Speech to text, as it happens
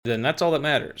Then that's all that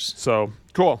matters. So,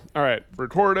 cool. All right,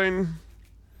 recording.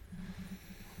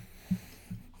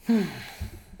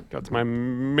 Got my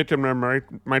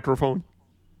microphone.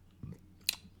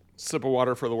 Sip of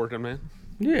water for the working man.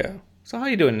 Yeah. So how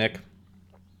you doing, Nick?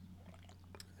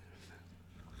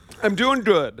 I'm doing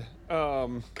good.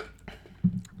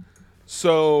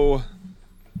 So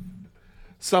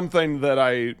something that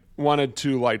I wanted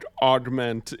to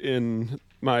augment in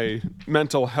my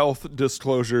mental health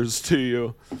disclosures to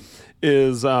you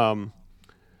is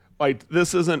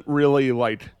this isn't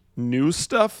really new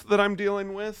stuff that I'm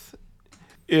dealing with.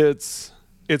 It's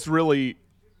really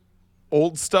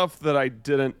old stuff that I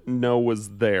didn't know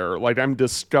was there. I'm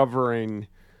discovering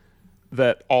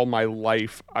that all my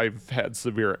life I've had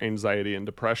severe anxiety and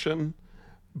depression,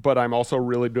 but I'm also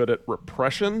really good at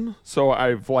repression. So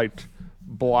I've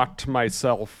blocked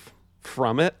myself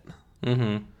from it.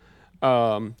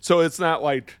 So it's not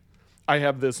like I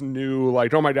have this new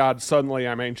oh my God, suddenly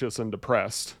I'm anxious and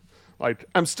depressed.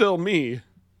 I'm still me.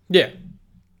 Yeah.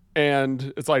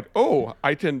 And it's oh,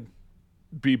 I can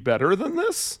be better than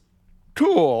this?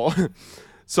 Cool.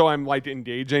 So I'm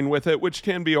engaging with it, which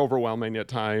can be overwhelming at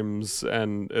times.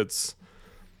 And it's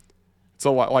a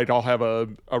lot I'll have a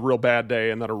real bad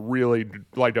day and then a really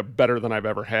a better than I've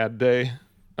ever had day.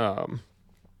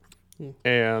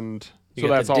 And You so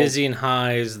got that's the all. dizzying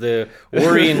highs, the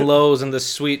worrying lows, and the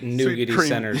sweet nougaty cream.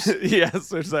 centers.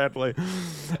 Yes, exactly.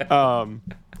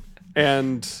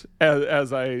 And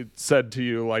as I said to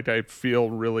you, I feel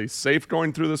really safe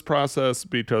going through this process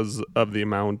because of the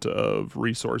amount of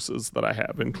resources that I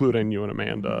have, including you and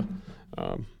Amanda.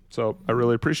 So I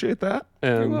really appreciate that.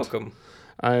 And You're welcome.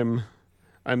 I'm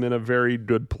in a very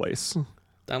good place.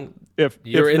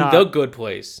 You're in the good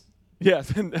place.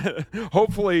 Yes, and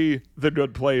hopefully the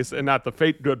good place and not the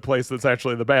fake good place that's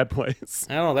actually the bad place.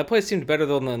 I don't know. That place seemed better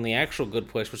than the actual good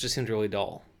place, which just seemed really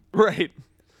dull. Right.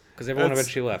 Because everyone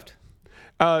eventually left.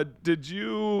 Did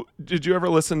you ever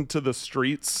listen to The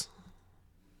Streets?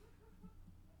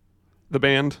 The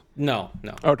band? No.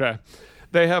 Okay.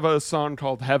 They have a song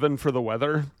called Heaven for the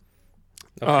Weather.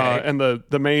 Okay. And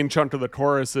the main chunk of the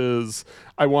chorus is,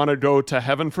 I want to go to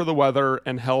heaven for the weather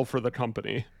and hell for the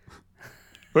company,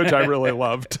 which I really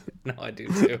loved. No, I do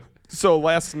too. So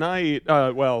last night,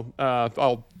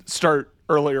 I'll start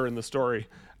earlier in the story.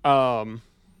 At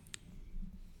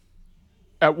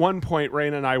one point,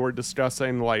 Rain and I were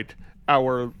discussing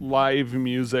our live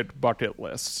music bucket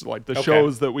lists, the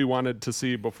shows that we wanted to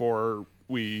see before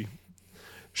we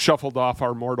shuffled off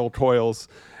our mortal toils.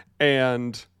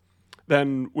 And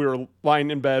then we were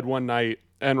lying in bed one night,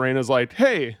 and Raina's like,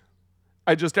 "Hey,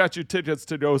 I just got you tickets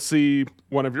to go see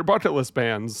one of your bucket list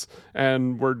bands,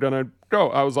 and we're gonna go."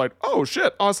 I was like, "Oh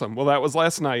shit, awesome!" Well, that was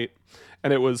last night,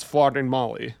 and it was Flogging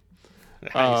Molly.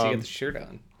 Nice, you get the shirt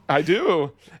on. I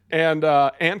do. And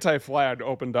Anti-Flag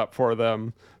opened up for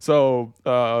them. So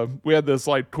we had this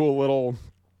cool little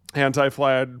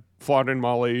Anti-Flag Flogging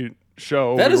Molly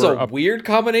show. That is a weird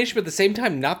combination, but at the same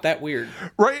time, not that weird.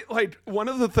 Right? One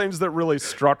of the things that really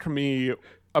struck me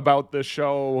about this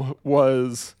show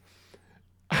was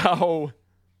how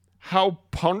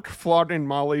punk Flogging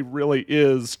Molly really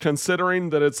is, considering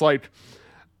that it's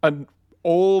an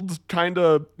old kind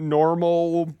of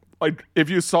normal, if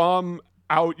you saw him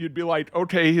out, you'd be like,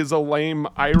 okay, he's a lame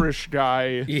Irish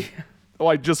guy. Yeah.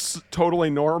 Just totally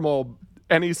normal.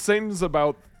 And he sings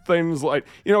about things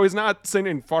he's not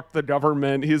singing fuck the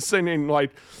government. He's singing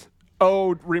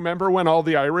oh, remember when all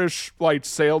the Irish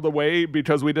sailed away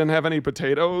because we didn't have any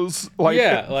potatoes? But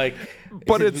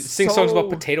it's sing songs about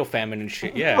potato famine and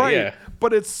shit. Yeah, right. Yeah.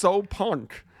 But it's so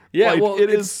punk. Yeah, well,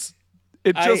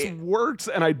 it just works,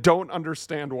 and I don't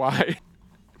understand why.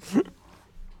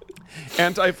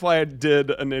 Anti-Flag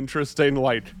did an interesting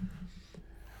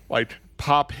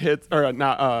pop hits or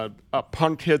not a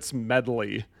punk hits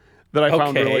medley that I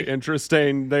found really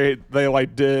interesting. They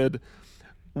did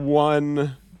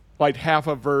one half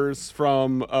a verse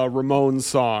from a Ramones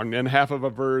song and half of a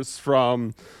verse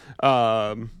from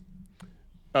a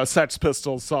Sex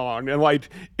Pistols song, and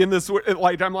in this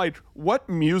I'm what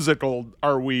musical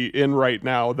are we in right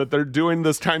now that they're doing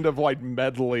this kind of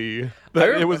medley?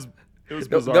 It was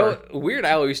bizarre. Weird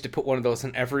Al used to put one of those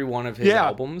in every one of his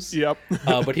albums. Yep.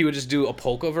 But he would just do a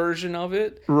polka version of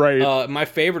it. Right. My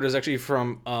favorite is actually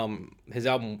from his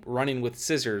album Running with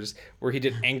Scissors, where he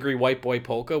did Angry White Boy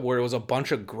Polka, where it was a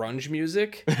bunch of grunge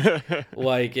music.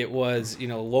 It was,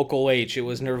 Local H, it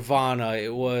was Nirvana,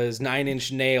 it was Nine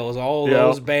Inch Nails, all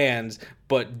those bands,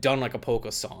 but done like a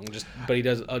polka song. But he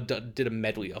did a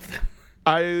medley of them.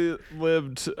 I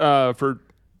lived for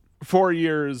 4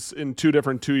 years in two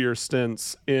different 2-year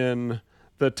stints in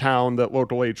the town that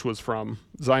Local H was from,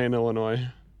 Zion, Illinois.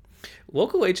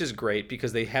 Local H is great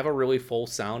because they have a really full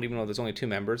sound, even though there's only 2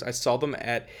 members. I saw them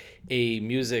at a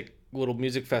little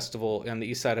music festival on the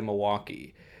east side of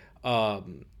Milwaukee.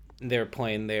 They're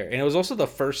playing there. And it was also the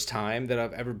first time that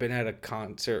I've ever been at a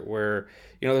concert where,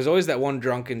 there's always that one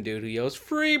drunken dude who yells,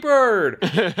 "Freebird!"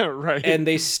 Right. And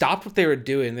they stopped what they were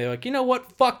doing. They're like, you know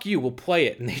what? Fuck you. We'll play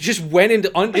it. And they just went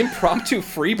into impromptu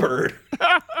Freebird.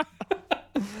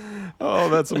 Oh,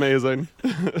 that's amazing.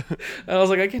 I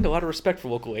was like, I gained a lot of respect for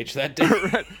Local H that day.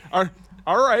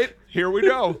 All right, here we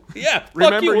go. Yeah,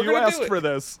 remember you asked for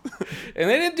this. And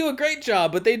they didn't do a great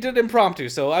job, but they did impromptu,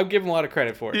 so I'll give them a lot of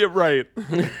credit for it. Yeah, right.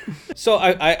 So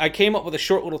I came up with a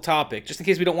short little topic, just in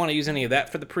case we don't want to use any of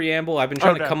that for the preamble. I've been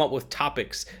trying to come up with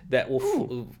topics that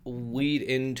will lead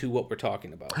into what we're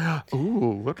talking about.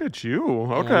 Ooh, look at you.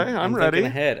 Okay, I'm ready. Thinking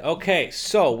ahead. Okay,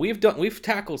 so we've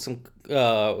tackled some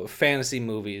fantasy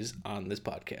movies on this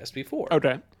podcast before.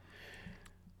 Okay.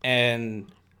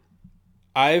 And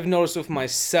I've noticed with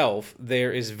myself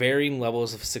there is varying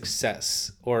levels of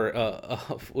success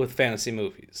with fantasy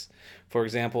movies. For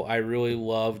example, I really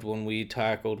loved when we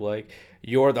tackled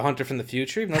You're the Hunter from the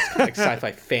Future, even though it's kind of like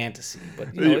sci-fi fantasy, but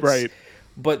it's, right.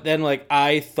 But then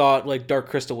I thought Dark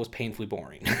Crystal was painfully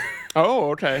boring.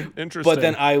 Oh, okay, interesting. But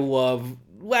then I love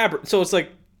Labyrinth, so it's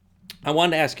I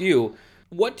wanted to ask you,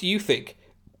 what do you think?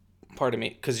 Pardon me,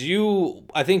 because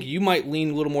I think you might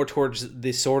lean a little more towards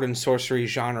the sword and sorcery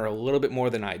genre a little bit more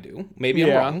than I do. Maybe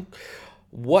I'm wrong.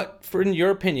 What, in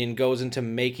your opinion, goes into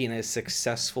making a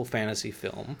successful fantasy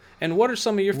film? And what are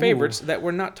some of your favorites that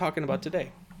we're not talking about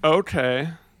today? Okay.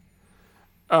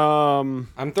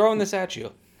 I'm throwing this at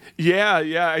you.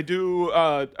 Yeah, I do.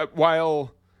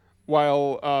 While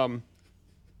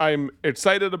I'm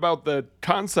excited about the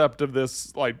concept of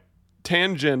this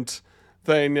tangent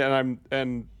thing,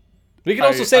 and we can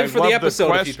also save it for the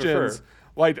episode if you prefer.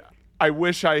 I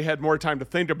wish I had more time to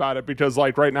think about it because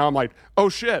right now I'm oh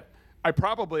shit, I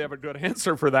probably have a good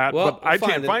answer for that, but I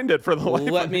can't find it for the life of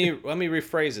me. Let me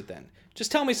rephrase it then.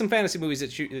 Just tell me some fantasy movies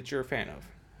that you're a fan of.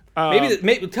 Tell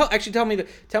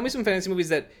me some fantasy movies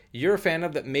that you're a fan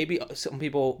of that maybe some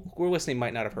people who are listening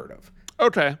might not have heard of.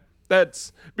 Okay,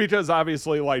 that's because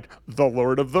obviously The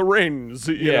Lord of the Rings,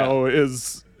 you know,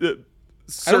 is.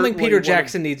 I don't think Peter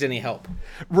Jackson needs any help.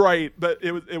 Right, but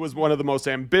it was one of the most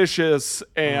ambitious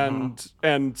and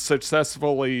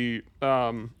successfully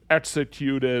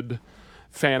executed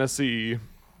fantasy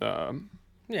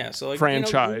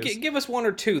franchise. Give us one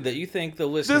or two that you think the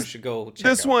listeners should go check out.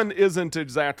 This one isn't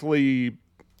exactly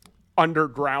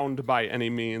underground by any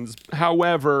means.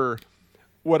 However,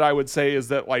 what I would say is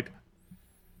that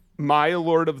my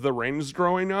Lord of the Rings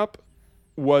growing up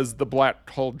was the Black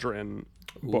Cauldron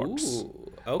books.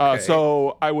 Ooh, okay.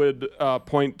 So I would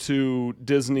point to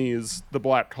Disney's The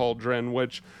Black Cauldron,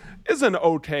 which is an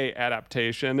okay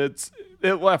adaptation. It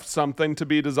left something to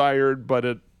be desired, but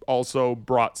it also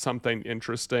brought something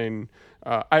interesting.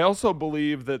 I also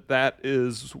believe that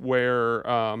is where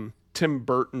Tim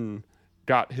Burton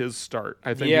got his start.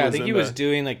 I think he was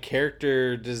doing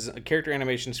character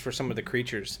animations for some of the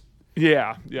creatures.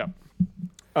 Yeah.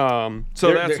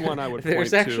 That's one I would point to.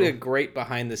 There's actually a great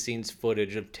behind-the-scenes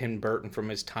footage of Tim Burton from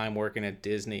his time working at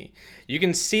Disney. You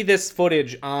can see this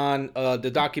footage on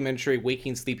the documentary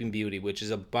Waking Sleeping Beauty, which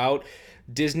is about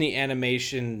Disney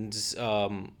Animation's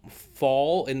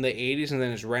fall in the 80s and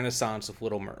then its renaissance of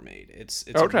Little Mermaid. It's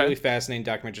a really fascinating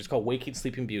documentary. It's called Waking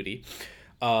Sleeping Beauty.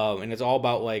 And it's all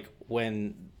about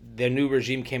when the new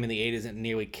regime came in the 80s and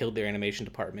nearly killed their animation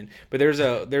department. But there's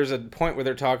a point where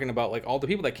they're talking about all the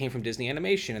people that came from Disney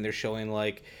Animation, and they're showing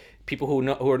people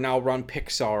who are now run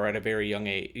Pixar at a very young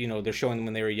age. They're showing them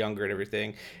when they were younger and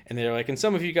everything. And they're and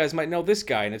some of you guys might know this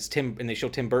guy, and it's Tim, and they show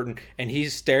Tim Burton, and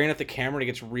he's staring at the camera and he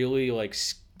gets really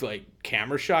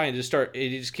camera shy and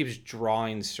he just keeps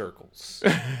drawing circles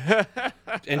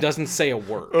and doesn't say a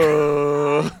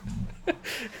word.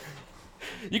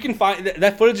 You can find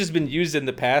that footage has been used in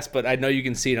the past, but I know you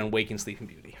can see it on Waking Sleeping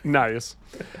Beauty. Nice.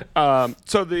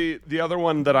 So the other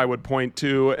one that I would point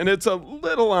to, and it's a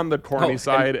little on the corny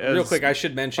side. Real quick, I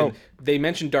should mention they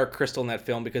mentioned Dark Crystal in that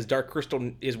film because Dark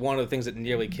Crystal is one of the things that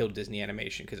nearly killed Disney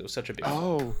Animation because it was such a big.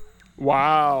 Oh,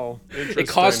 wow!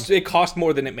 Interesting. It cost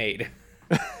more than it made.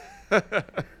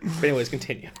 But anyways,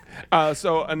 continue.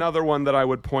 So another one that I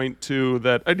would point to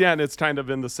that again, it's kind of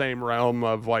in the same realm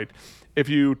of if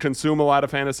you consume a lot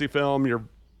of fantasy film, you're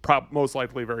most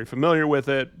likely very familiar with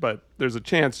it, but there's a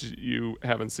chance you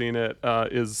haven't seen it.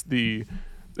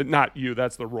 Not you,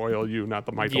 that's the royal you, not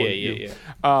the Michael you.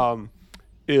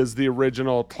 Is the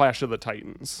original Clash of the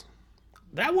Titans.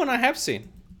 That one I have seen.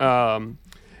 It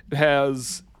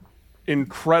has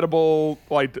incredible,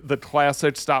 like the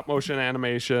classic stop motion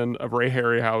animation of Ray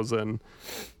Harryhausen.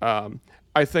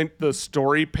 I think the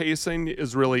story pacing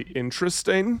is really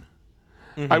interesting.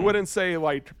 I wouldn't say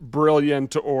like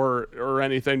brilliant or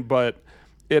anything, but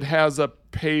it has a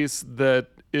pace that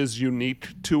is unique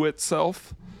to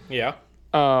itself. Yeah.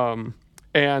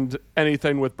 And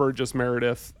anything with Burgess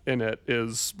Meredith in it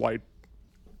is like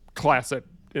classic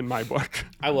in my book.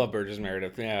 I love Burgess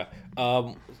Meredith. Yeah.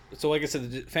 So like I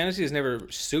said, fantasy has never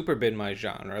super been my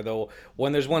genre, though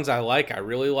when there's ones I like, I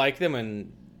really like them,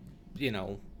 and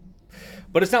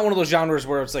but it's not one of those genres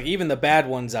where it's like even the bad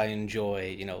ones I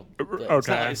enjoy.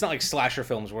 Okay. It's not like slasher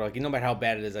films where like no matter how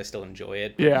bad it is, I still enjoy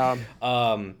it. Yeah.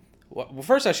 Well,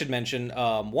 first I should mention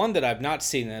one that I've not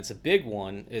seen, and it's a big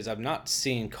one, is I've not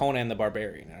seen Conan the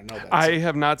Barbarian. I know that. I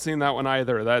have not seen that one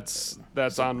either. That's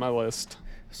on my list.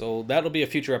 So that'll be a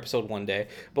future episode one day.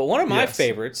 But one of my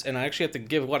favorites, and I actually have to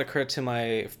give a lot of credit to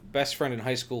my best friend in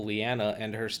high school, Leanna,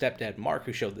 and her stepdad, Mark,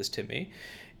 who showed this to me,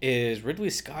 is Ridley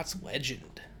Scott's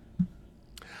Legend.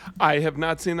 I have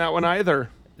not seen that one either.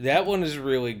 That one is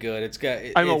really good.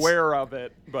 I'm aware of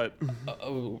it, but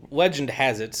legend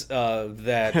has it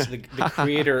that the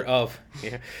creator of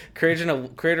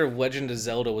creator of Legend of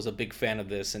Zelda was a big fan of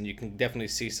this, and you can definitely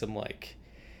see some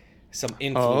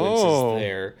influences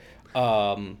there.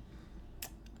 But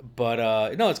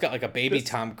no, it's got like a baby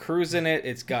Tom Cruise in it.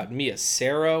 It's got Mia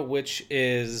Sara, which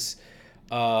is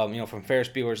from Ferris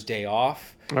Bueller's Day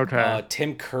Off. Okay.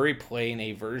 Tim Curry playing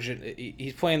a version.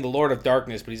 He's playing the Lord of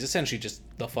Darkness, but he's essentially just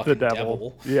the fucking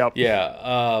devil. Yep.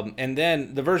 Yeah. And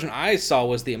then the version I saw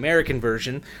was the American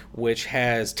version, which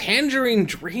has Tangerine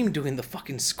Dream doing the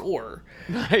fucking score.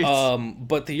 Nice.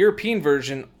 But the European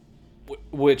version,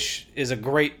 which is a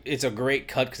great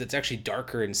cut because it's actually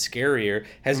darker and scarier,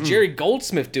 has Jerry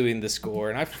Goldsmith doing the score,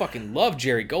 and I fucking love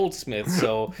Jerry Goldsmith.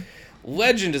 So,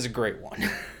 Legend is a great one.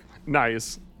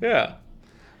 Nice. Yeah.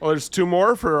 Well, there's two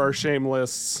more for our shame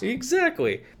lists.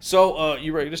 Exactly. So,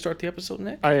 you ready to start the episode,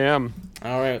 Nick? I am.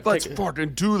 All right. Let's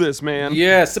fucking do this, man.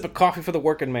 Yeah, sip of coffee for the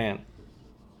working man.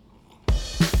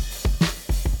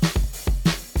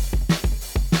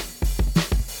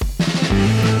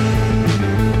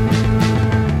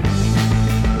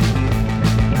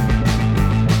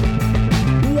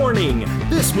 Warning!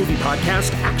 This movie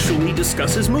podcast actually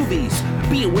discusses movies.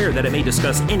 Be aware that it may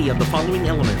discuss any of the following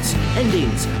elements: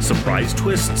 endings, surprise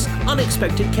twists,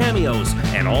 unexpected cameos,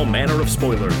 and all manner of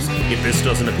spoilers. If this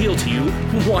doesn't appeal to you,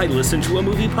 why listen to a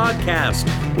movie podcast?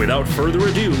 Without further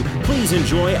ado, please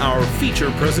enjoy our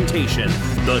feature presentation,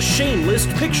 The Shameless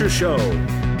Picture Show.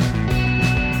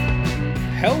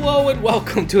 Hello and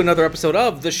welcome to another episode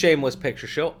of The Shameless Picture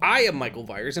Show. I am Michael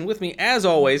Vyers, and with me, as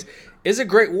always, is a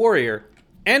great warrior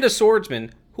and a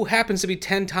swordsman who happens to be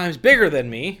 10 times bigger than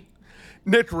me,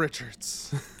 Nick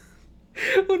Richards.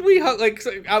 When we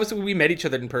obviously we met each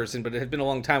other in person, but it had been a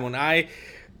long time. When I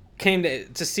came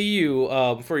to see you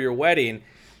for your wedding,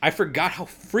 I forgot how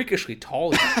freakishly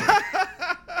tall you were.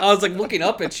 I was like looking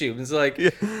up at you. It's like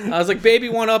I was like, baby,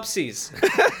 one upsies.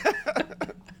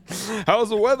 How's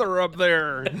the weather up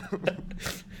there?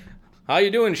 How you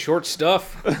doing, short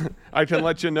stuff? I can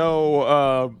let you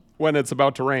know when it's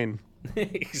about to rain.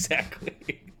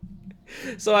 Exactly.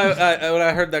 So I when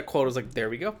I heard that quote, I was like, there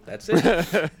we go. That's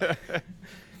it.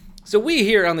 So we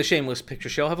here on the Shameless Picture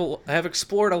Show have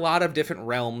explored a lot of different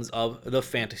realms of the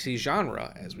fantasy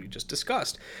genre, as we just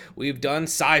discussed. We've done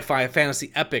sci-fi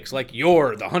fantasy epics like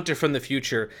Yor, The Hunter from the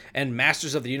Future, and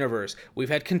Masters of the Universe. We've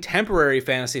had contemporary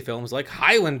fantasy films like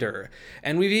Highlander,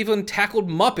 and we've even tackled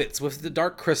Muppets with The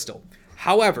Dark Crystal.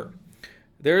 However,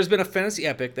 there has been a fantasy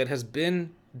epic that has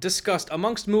been discussed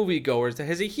amongst moviegoers that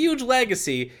has a huge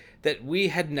legacy that we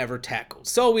had never tackled.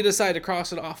 So we decided to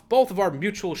cross it off both of our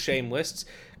mutual shame lists,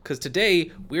 because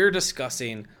today we're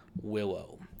discussing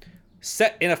Willow.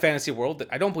 Set in a fantasy world that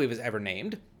I don't believe is ever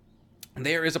named,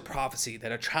 there is a prophecy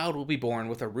that a child will be born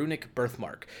with a runic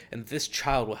birthmark, and this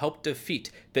child will help defeat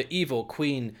the evil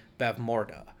Queen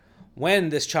Bavmorda. When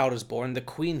this child is born, the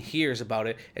queen hears about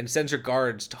it and sends her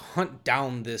guards to hunt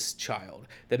down this child.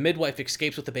 The midwife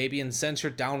escapes with the baby and sends her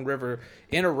downriver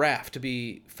in a raft to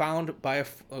be found by I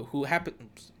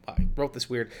wrote this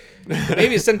weird. The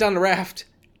baby is sent down the raft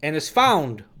and is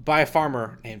found by a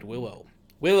farmer named Willow.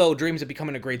 Willow dreams of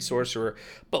becoming a great sorcerer,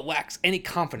 but lacks any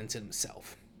confidence in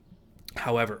himself.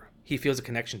 However, he feels a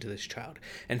connection to this child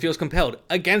and feels compelled,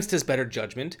 against his better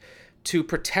judgment, to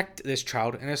protect this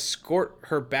child and escort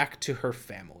her back to her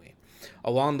family.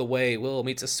 Along the way, Willow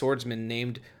meets a swordsman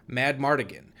named Mad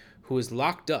Mardigan, who is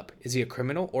locked up. Is he a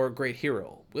criminal or a great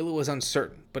hero? Willow is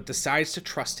uncertain, but decides to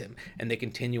trust him, and they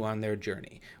continue on their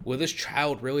journey. Will this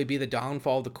child really be the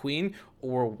downfall of the queen,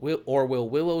 will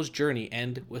Willow's journey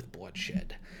end with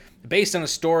bloodshed? Based on a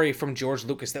story from George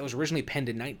Lucas that was originally penned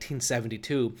in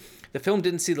 1972, the film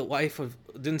didn't see life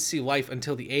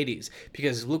until the 80s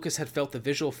because Lucas had felt the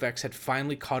visual effects had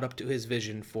finally caught up to his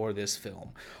vision for this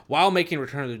film. While making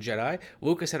Return of the Jedi,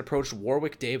 Lucas had approached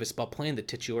Warwick Davis about playing the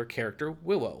titular character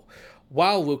Willow.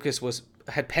 While Lucas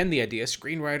had penned the idea,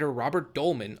 screenwriter Robert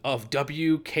Dolman of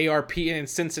WKRP in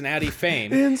Cincinnati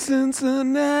fame. In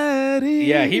Cincinnati.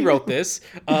 Yeah, he wrote this.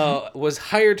 Was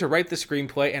hired to write the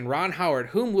screenplay, and Ron Howard,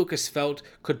 whom Lucas felt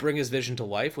could bring his vision to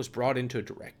life, was brought in to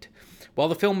direct. While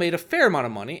the film made a fair amount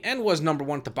of money and was number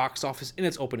one at the box office in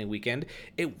its opening weekend,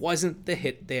 it wasn't the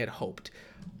hit they had hoped.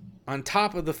 On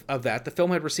top of that, the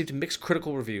film had received mixed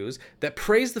critical reviews that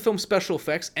praised the film's special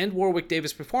effects and Warwick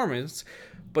Davis' performance,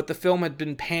 but the film had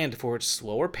been panned for its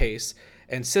slower pace,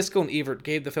 and Siskel and Ebert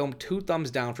gave the film 2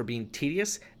 thumbs down for being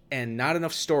tedious and not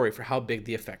enough story for how big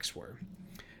the effects were.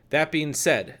 That being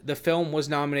said, the film was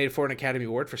nominated for an Academy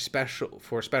Award for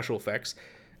special effects,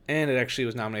 and it actually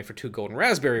was nominated for 2 Golden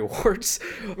Raspberry Awards,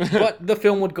 but the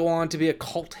film would go on to be a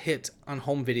cult hit on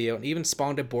home video and even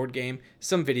spawned a board game,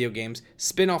 some video games,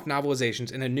 spin-off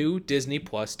novelizations, and a new Disney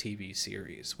Plus TV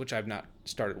series, which I've not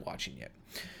started watching yet.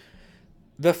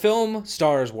 The film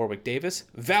stars Warwick Davis,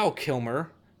 Val Kilmer,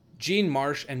 Gene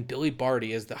Marsh, and Billy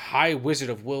Barty as the High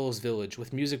Wizard of Willow's Village,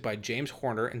 with music by James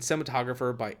Horner and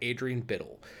cinematographer by Adrian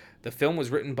Biddle. The film was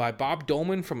written by Bob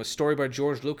Dolman from a story by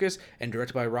George Lucas and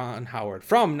directed by Ron Howard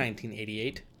from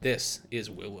 1988. This is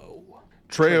Willow.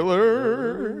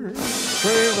 Trailer.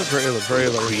 Creator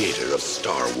of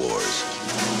Star Wars.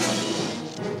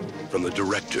 From the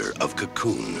director of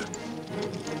Cocoon.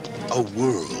 A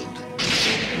world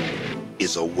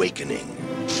is awakening.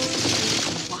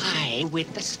 Why,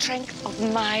 with the strength of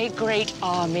my great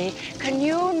army, can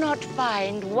you not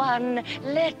find one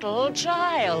little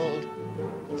child?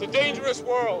 It's a dangerous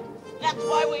world. That's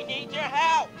why we need your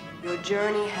help. Your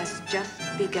journey has just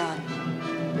begun.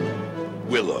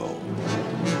 Willow.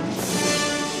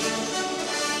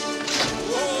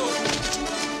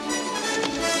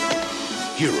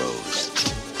 Heroes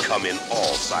come in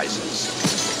all sizes.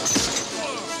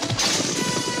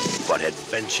 But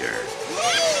adventure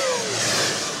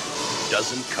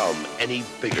doesn't come any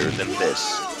bigger than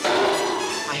this.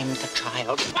 Find the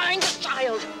child. Find the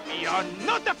child. We are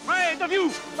not afraid of you.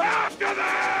 After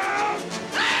them!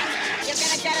 You're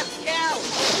gonna get us killed.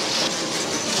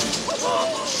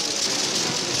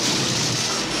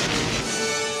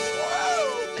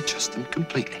 I trust them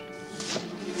completely.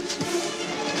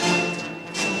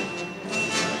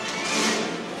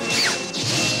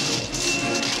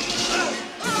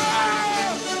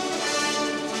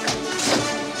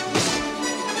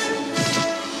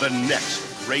 The next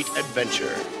great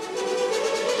adventure.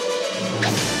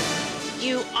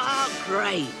 You are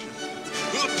great.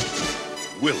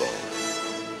 Willow.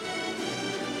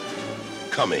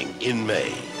 Coming in May.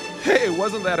 Hey,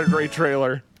 wasn't that a great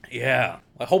trailer? Yeah.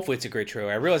 Well, hopefully it's a great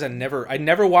trailer. I realize I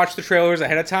never watch the trailers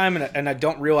ahead of time, and I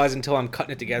don't realize until I'm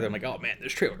cutting it together. I'm like, oh man,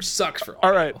 this trailer sucks for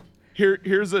all right.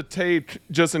 Here's a take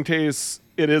just in case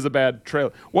it is a bad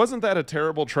trailer. Wasn't that a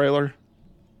terrible trailer?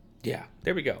 Yeah,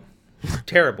 there we go.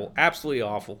 Terrible. Absolutely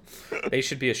awful. They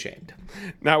should be ashamed.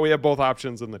 Now we have both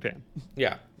options in the can.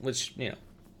 Yeah, which,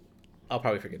 I'll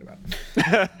probably forget about.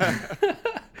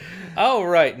 All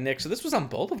right, Nick. So this was on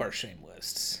both of our shame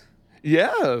lists.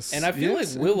 Yes. And I feel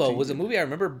yes, like Willow indeed. was a movie I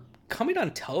remember coming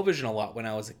on television a lot when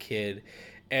I was a kid,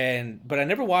 but I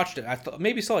never watched it. I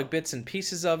maybe saw like bits and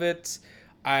pieces of it.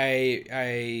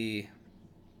 I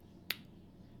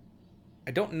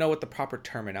don't know what the proper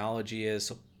terminology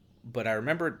is, but I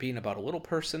remember it being about a little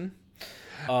person.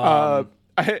 I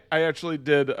actually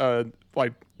did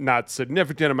not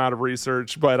significant amount of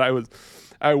research, but I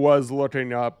was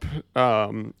looking up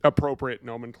appropriate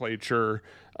nomenclature.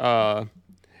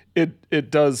 It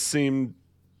does seem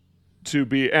to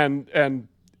be, and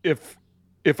if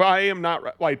I am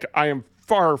not like, I am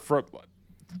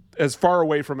as far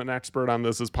away from an expert on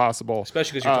this as possible,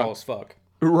 Especially because you're tall as fuck.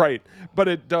 right? But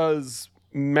it does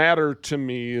matter to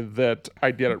me that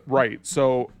I get it right.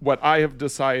 So what I have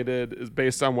decided is,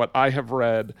 based on what I have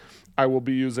read, I will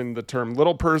be using the term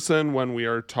little person when we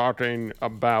are talking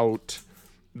about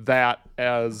that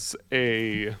as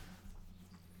it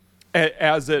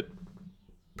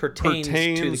Pertains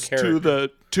to the character.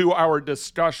 to our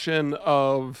discussion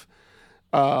of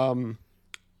the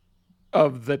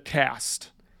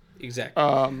cast.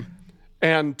 Exactly.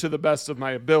 And to the best of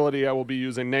my ability, I will be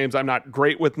using names. I'm not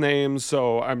great with names,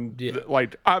 so I'm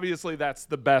like, obviously that's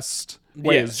the best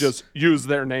way is just use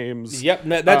their names. Yep,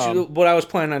 that's what I was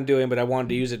planning on doing, but I wanted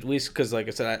to use it at least because, like I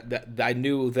said, I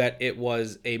knew that it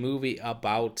was a movie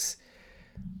about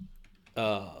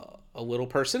a little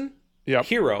person,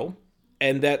 hero,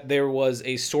 and that there was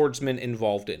a swordsman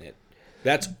involved in it.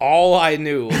 That's all I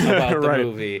knew about the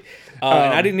movie,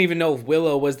 and I didn't even know if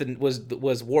Willow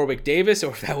was Warwick Davis or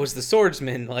if that was the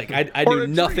swordsman. Like I knew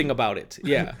nothing about it.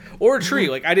 Yeah, or a tree.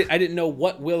 Like I didn't know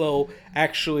what Willow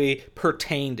actually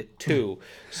pertained to.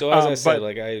 So as I said,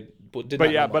 like I did.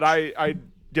 But yeah, but I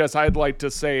guess I'd like to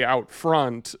say out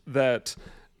front that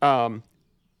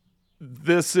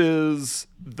this is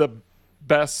the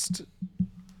best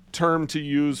term to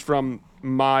use from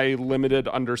my limited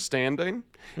understanding.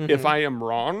 If I am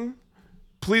wrong,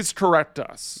 please correct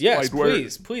us. Yes,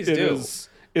 please do.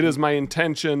 It is my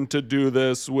intention to do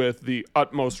this with the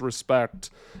utmost respect,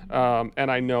 and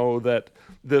I know that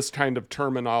this kind of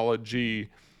terminology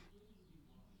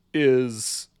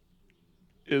is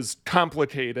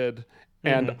complicated,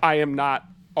 and I am not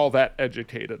all that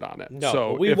educated on it. No,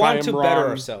 so we want to better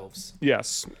ourselves.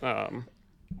 Yes.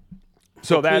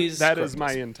 So that is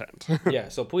my intent. Yeah,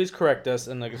 so please correct us.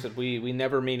 And like I said, we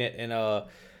never mean it in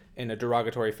a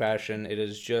derogatory fashion. It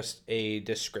is just a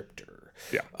descriptor.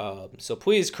 Yeah. So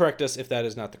please correct us if that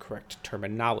is not the correct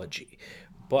terminology.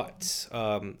 But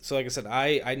so like I said,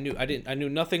 I knew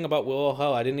nothing about Willow.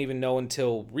 Hell, I didn't even know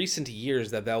until recent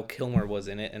years that Val Kilmer was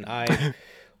in it, and I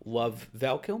love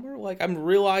Val Kilmer. Like I'm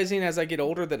realizing as I get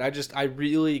older that I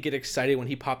really get excited when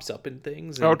he pops up in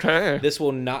things. And okay. This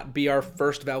will not be our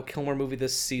first Val Kilmer movie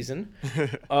this season.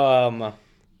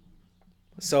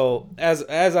 So as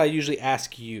I usually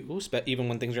ask you, even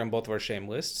when things are on both of our shame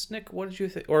lists, Nick, what did you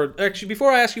think? Or actually,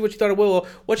 before I ask you what you thought of Willow,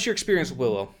 what's your experience with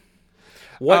Willow?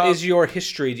 What is your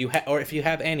history? Do you or if you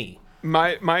have any?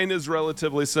 Mine is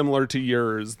relatively similar to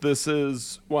yours. This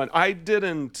is one I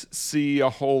didn't see a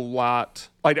whole lot.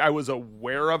 Like I was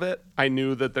aware of it. I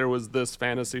knew that there was this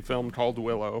fantasy film called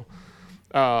Willow.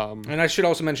 And I should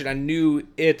also mention I knew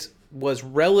it was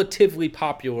relatively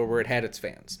popular where it had its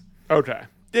fans. Okay.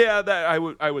 Yeah,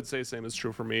 that I would say same is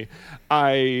true for me.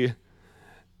 I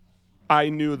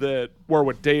knew that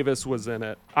Warwick Davis was in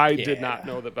it. I did not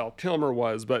know that Val Kilmer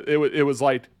was, but it was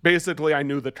like basically I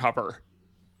knew the cover.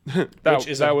 Which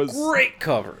is a great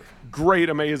cover. Great,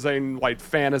 amazing, like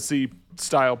fantasy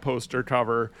style poster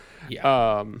cover.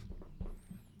 Yeah.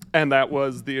 And that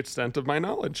was the extent of my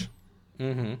knowledge.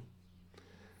 Mm-hmm.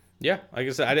 Yeah, like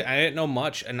I said, I didn't know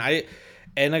much, and like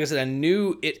I said, I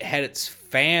knew it had its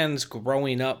fans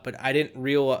growing up, but I didn't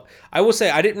realize. I will say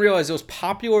I didn't realize it was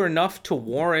popular enough to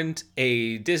warrant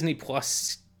a Disney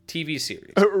Plus TV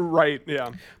series. Right,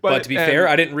 yeah. But to be fair,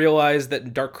 I didn't realize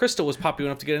that Dark Crystal was popular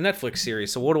enough to get a Netflix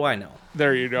series, so what do I know?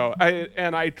 There you go.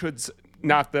 I could,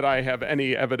 not that I have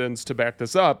any evidence to back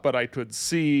this up, but I could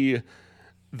see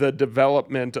the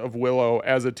development of Willow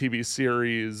as a TV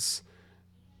series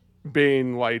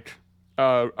being like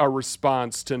a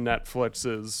response to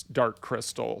Netflix's Dark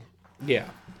Crystal. Yeah.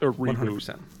 A reboot.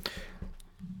 100%.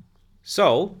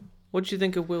 So, what did you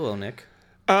think of Willow, Nick?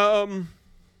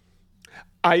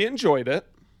 I enjoyed it.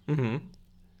 Mm-hmm.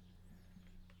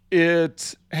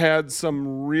 It had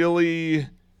some really,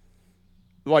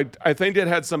 like, I think it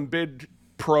had some big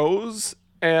pros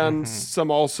and some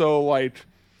also, like,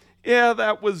 yeah,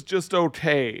 that was just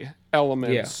okay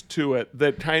elements to it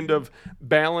that kind of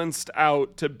balanced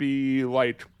out to be,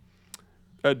 like,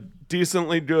 a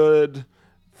decently good,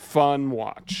 fun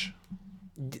watch.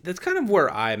 That's kind of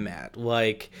where I'm at.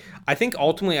 Like, I think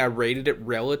ultimately I rated it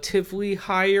relatively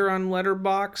higher on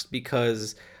Letterboxd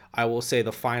because I will say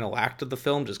the final act of the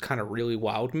film just kind of really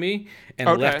wowed me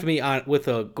and left me on with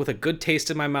a good taste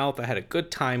in my mouth. I had a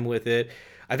good time with it.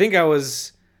 I think I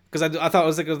was because I thought I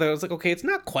was like, okay, it's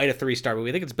not quite a 3-star movie.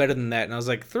 I think it's better than that. And I was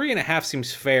like, 3.5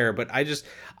 seems fair. But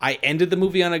I ended the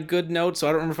movie on a good note, so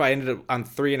I don't remember if I ended up on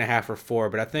 3.5 or 4.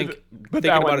 But I think thinking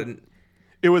about it.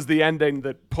 It was the ending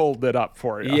that pulled it up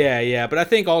for you. Yeah. But I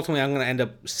think ultimately I'm going to end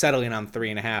up settling on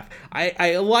 3.5.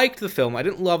 I liked the film. I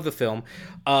didn't love the film.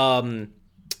 And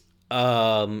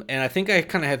I think I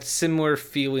kind of had similar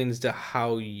feelings to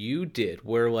how you did,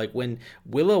 where like when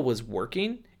Willow was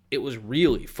working, it was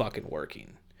really fucking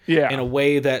working. Yeah. In a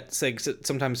way that like,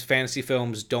 sometimes fantasy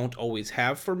films don't always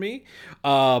have for me.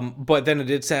 But then it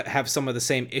did have some of the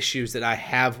same issues that I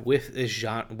have with this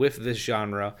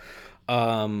genre.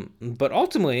 But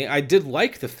ultimately, I did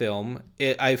like the film.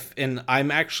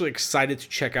 I'm actually excited to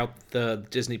check out the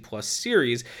Disney Plus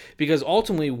series because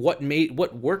ultimately, what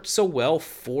worked so well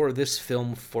for this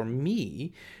film for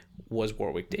me was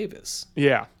Warwick Davis.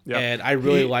 Yeah. And I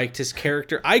really liked his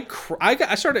character. I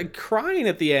started crying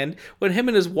at the end when him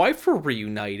and his wife were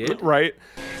reunited. Right.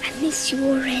 I miss you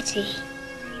already.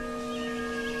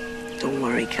 Don't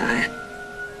worry, Kaya.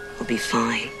 I'll be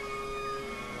fine.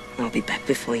 I'll be back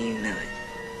before you know it.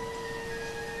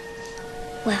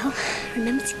 Well,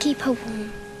 remember to keep her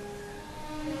warm.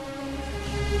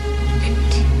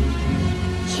 And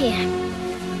here.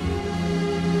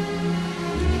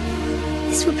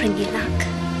 This will bring you luck.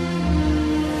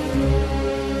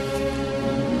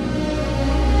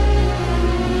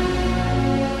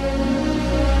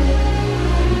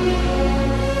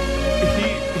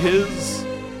 His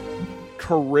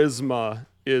charisma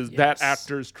is that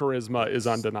actor's charisma is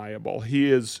undeniable.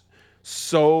 He is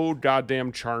so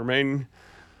goddamn charming,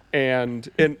 and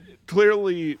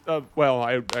clearly,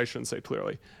 I shouldn't say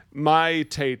clearly. My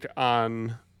take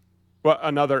on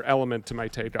another element to my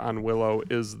take on Willow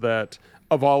is that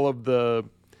of all of the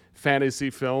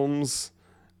fantasy films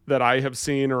that I have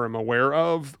seen or am aware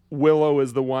of, Willow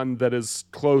is the one that is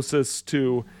closest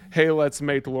to, hey, let's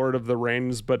make Lord of the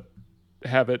Rings, but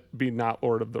have it be not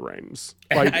Lord of the Rings.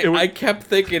 Like I kept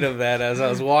thinking of that as I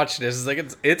was watching this. It's like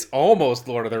it's almost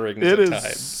Lord of the Rings. It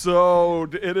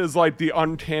is like the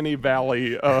uncanny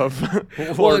valley of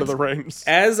Lord of the Rings.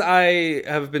 As I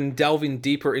have been delving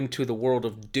deeper into the world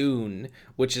of Dune,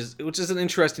 which is an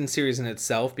interesting series in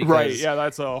itself. Because,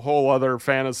 that's a whole other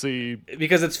fantasy.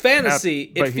 Because it's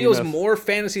fantasy, it feels more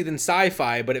fantasy than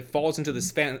sci-fi, but it falls into the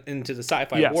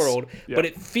sci-fi world. Yep. But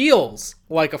it feels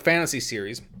like a fantasy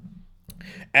series.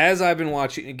 As I've been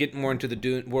watching and getting more into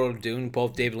the world of Dune,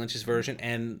 both David Lynch's version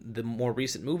and the more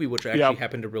recent movie, which I actually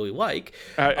happen to really like.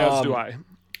 As do I.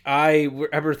 I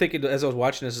remember thinking as I was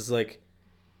watching this, is like,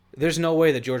 there's no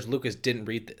way that George Lucas didn't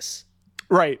read this.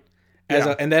 Right.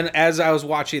 And then as I was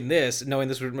watching this, knowing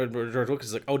this was George Lucas,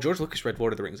 is like, oh, George Lucas read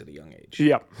Lord of the Rings at a young age.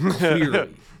 Yeah.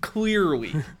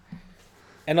 Clearly.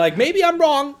 And like, maybe I'm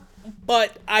wrong,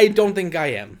 but I don't think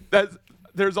I am.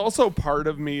 There's also part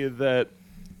of me that,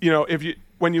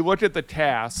 when you look at the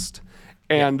cast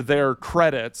and their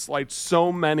credits, like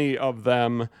so many of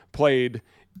them played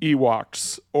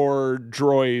Ewoks or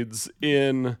droids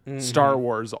in Star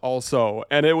Wars also.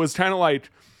 And it was kind of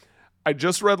like, I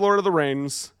just read Lord of the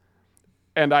Rings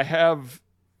and I have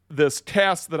this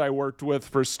cast that I worked with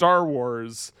for Star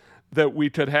Wars that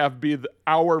we could have be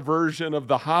our version of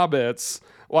the Hobbits.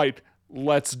 Like,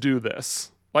 let's do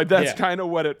this. Like, that's kind of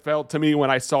what it felt to me when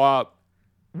I saw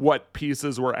what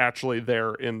pieces were actually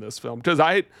there in this film. Because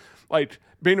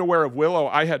being aware of Willow,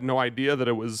 I had no idea that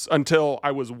it was, until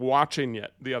I was watching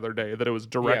it the other day, that it was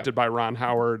directed by Ron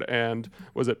Howard, and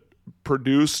was it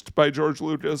produced by George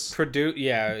Lucas?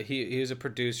 He was a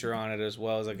producer on it as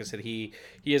well. As like I said, he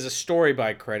has a story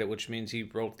by credit, which means he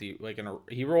wrote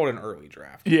he wrote an early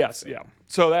draft. Yes, yeah.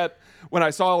 So that when I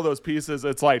saw all those pieces,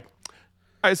 it's like,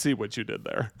 I see what you did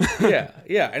there.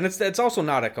 yeah, and it's also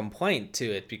not a complaint to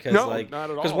it, because not at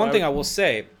all. Because one thing I will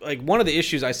say, like, one of the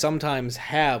issues I sometimes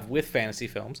have with fantasy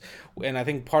films, and I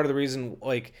think part of the reason,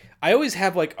 like, I always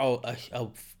have like a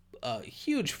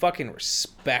huge fucking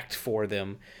respect for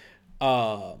them,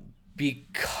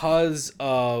 because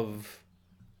of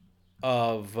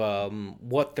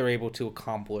what they're able to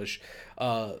accomplish.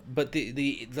 But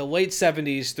the late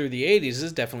 70s through the 80s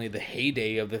is definitely the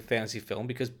heyday of the fantasy film,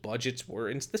 because budgets were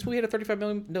in this movie had a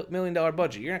 $35 million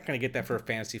budget. You're not going to get that for a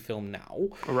fantasy film now.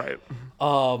 Right.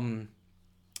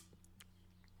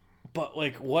 But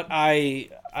like what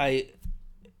I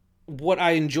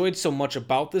enjoyed so much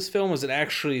about this film is it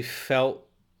actually felt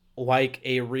like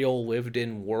a real lived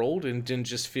in world, and didn't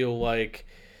just feel like,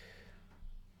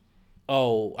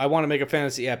 oh, I want to make a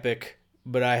fantasy epic,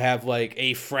 but I have like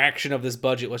a fraction of this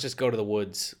budget. Let's just go to the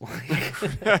woods.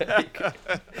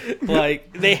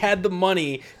 Like they had the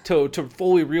money to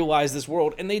fully realize this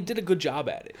world, and they did a good job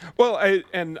at it. Well,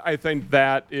 I think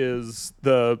that is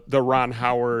the Ron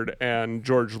Howard and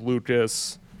George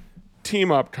Lucas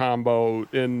team up combo,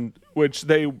 in which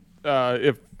they,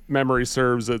 if memory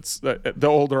serves, it's the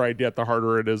older I get, the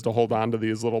harder it is to hold on to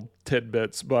these little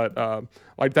tidbits. But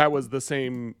like that was the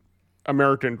same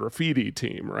American Graffiti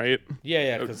team, right?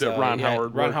 Yeah, because Ron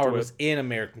Howard was in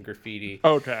American Graffiti.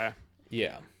 Okay.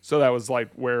 Yeah. So that was like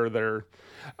where their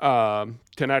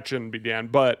connection began.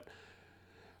 But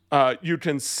you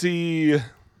can see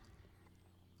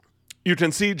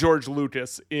George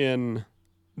Lucas in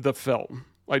the film.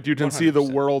 Like you can 100%. See the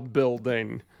world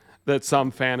building that some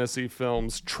fantasy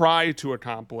films try to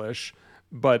accomplish,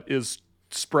 but is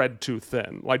spread too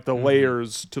thin. Like the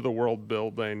layers to the world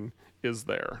building is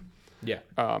there. Yeah.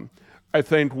 I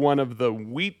think one of the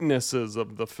weaknesses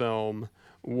of the film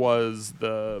was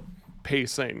the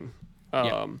pacing.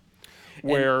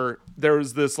 Where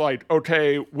there's this like,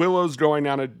 okay, Willow's going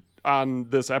on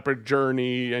this epic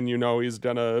journey, and he's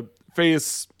gonna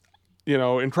face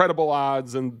incredible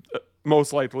odds and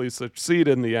most likely succeed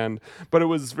in the end. But it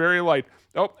was very like,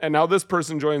 oh, and now this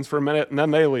person joins for a minute and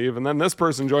then they leave, and then this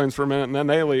person joins for a minute and then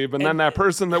they leave, and then that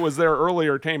person that was there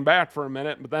earlier came back for a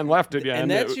minute but then left again.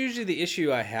 And that's usually the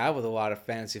issue I have with a lot of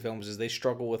fantasy films, is they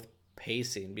struggle with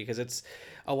pacing, because it's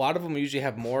a lot of them usually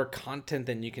have more content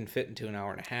than you can fit into an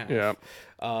hour and a half. Yeah.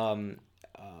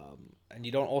 And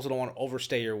you don't want to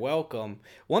overstay your welcome.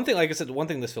 One thing, like I said, one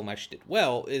thing this film actually did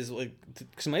well is like,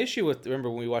 because my issue with, remember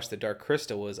when we watched The Dark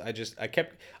Crystal, was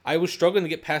I was struggling to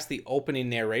get past the opening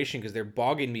narration because they're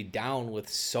bogging me down with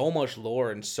so much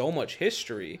lore and so much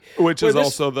history. Which is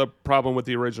also the problem with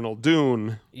the original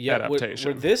Dune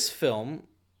adaptation. Where this film,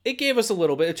 it gave us a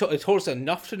little bit. It told us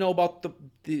enough to know about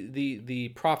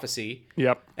the prophecy.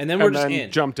 Yep. And then we're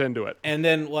just jumped into it. And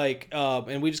then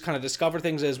and we just kind of discovered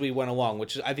things as we went along,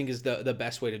 which I think is the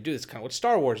best way to do this. Kind of what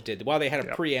Star Wars did. While they had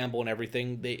a preamble and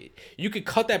everything, you could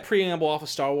cut that preamble off of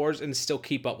Star Wars and still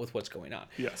keep up with what's going on.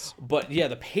 Yes. But yeah,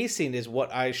 the pacing is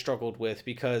what I struggled with,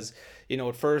 because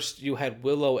at first you had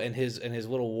Willow and his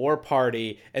little war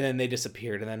party, and then they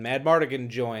disappeared, and then Mad Mardigan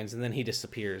joins, and then he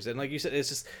disappears, and like you said, it's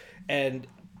just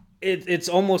It's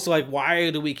almost like,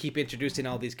 why do we keep introducing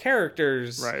all these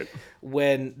characters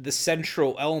when the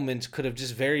central element could have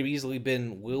just very easily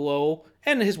been Willow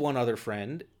and his one other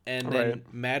friend, and then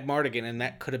Mad Mardigan, and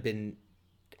that could have been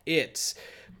it.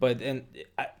 But then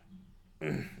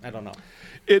I don't know.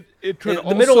 It could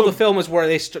the middle of the film is where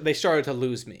they started to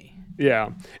lose me. Yeah.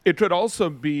 It could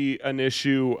also be an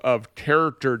issue of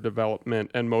character development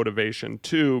and motivation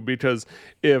too, because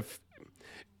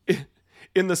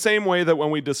in the same way that when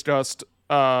we discussed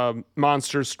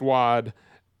Monster Squad,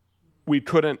 we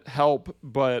couldn't help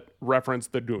but reference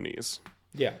the Goonies.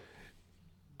 Yeah.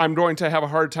 I'm going to have a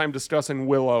hard time discussing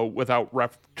Willow without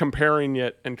comparing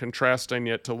it and contrasting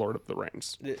it to Lord of the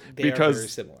Rings. They are very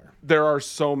similar. There are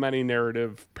so many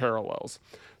narrative parallels.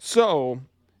 So,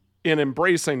 in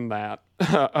embracing that,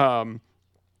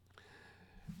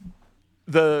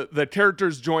 the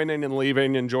characters joining and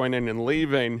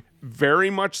leaving, very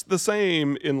much the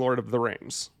same in Lord of the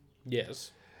Rings.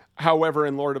 Yes. However,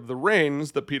 in Lord of the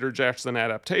Rings, the Peter Jackson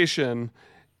adaptation,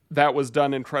 that was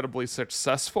done incredibly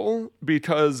successful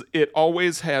because it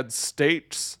always had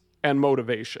stakes and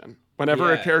motivation.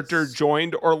 Whenever a character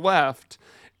joined or left,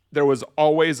 there was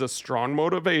always a strong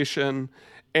motivation,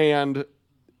 and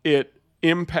it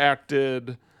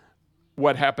impacted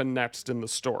what happened next in the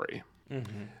story.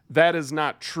 Mm-hmm. That is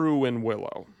not true in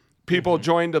Willow. People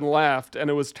joined and left, and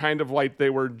it was kind of like they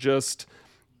were just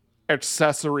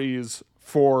accessories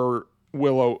for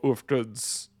Willow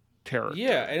Ufgood's character.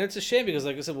 Yeah, and it's a shame because,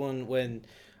 like I said, when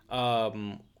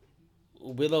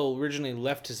Willow originally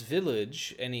left his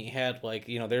village and he had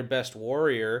their best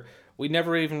warrior, we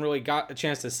never even really got a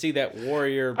chance to see that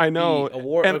warrior. I know. Be a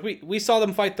warrior. We saw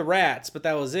them fight the rats, but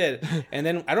that was it. And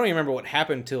then I don't even remember what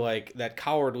happened to that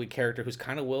cowardly character who's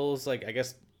kind of Will's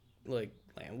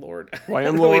landlord. I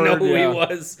don't really know who he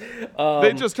was.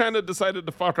 They just kind of decided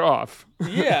to fuck off.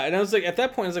 Yeah, and I was like, at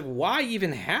that point, I was like, why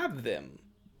even have them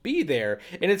be there?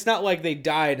 And it's not like they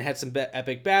died and had some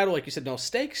epic battle. Like you said, no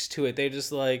stakes to it. They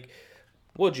just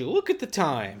would you look at the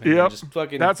time? Yep. Just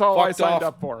fucking that's all I signed off.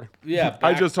 Up for. Yeah.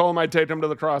 I just told him I'd take him to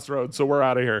the crossroads, so we're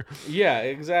out of here. Yeah,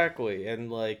 exactly.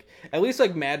 And at least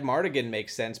Mad Mardigan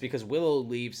makes sense because Willow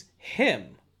leaves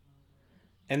him.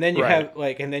 And then you have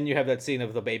that scene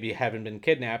of the baby having been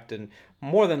kidnapped, and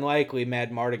more than likely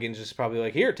Mad Mardigan's just probably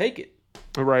here, take it.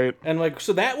 Right. And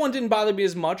so that one didn't bother me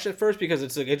as much at first because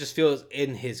it's it just feels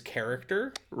in his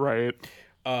character. Right.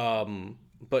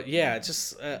 But yeah, it's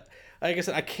just like I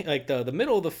said, I can't the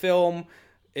middle of the film.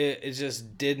 It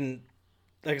just didn't.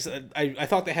 Like I said, I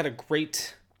thought they had a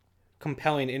great,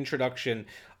 compelling introduction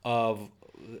of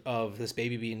this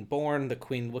baby being born, the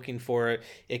queen looking for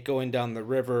it going down the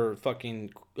river,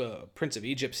 fucking Prince of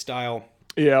Egypt style.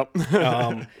 Yeah.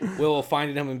 Willow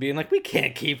finding him and being like, we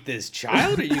can't keep this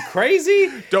child. Are you crazy?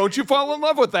 Don't you fall in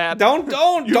love with that. Don't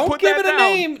give it a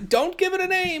name. Don't give it a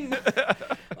name.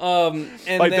 And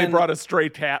then, they brought a stray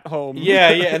cat home. Yeah.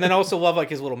 And then also love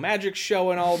his little magic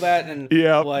show and all that. And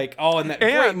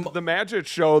the magic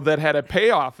show that had a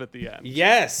payoff at the end.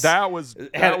 Yes.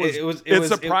 It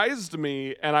surprised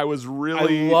me, and I was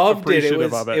really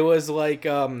appreciative of it. It was like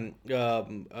almost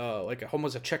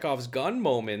a Chekhov's gun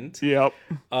moment. Yep.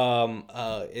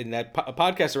 In that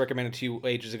podcast I recommended to you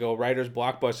ages ago, Writers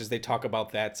Blockbusters, they talk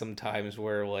about that sometimes,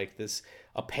 where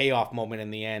a payoff moment in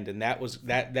the end, and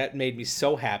that made me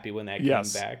so happy when that came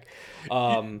back.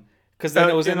 Because then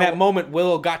it was in that moment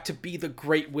Willow got to be the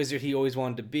great wizard he always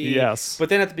wanted to be. Yes. But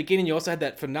then at the beginning, you also had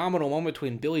that phenomenal moment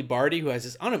between Billy Barty, who has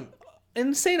this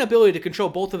insane ability to control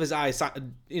both of his eyes,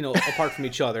 apart from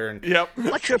each other. And Yep.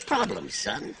 What's your problem,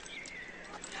 son?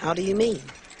 How do you mean?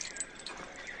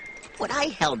 When I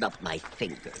held up my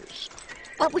fingers,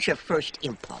 what was your first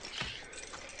impulse?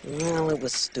 Well, it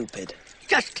was stupid.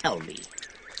 Just tell me.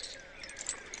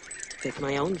 Pick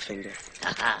my own finger.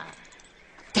 Aha.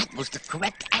 That was the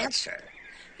correct answer.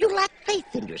 You lack faith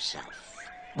in yourself.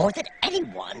 More than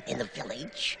anyone in the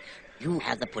village, you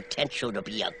have the potential to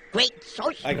be a great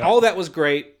sorcerer. like all that was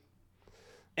great.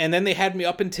 And then they had me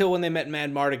up until when they met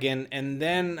Mad Mardigan, and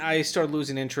then I started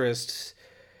losing interest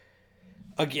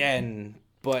again.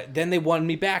 But then they won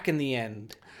me back in the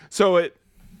end. So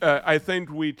I think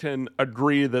we can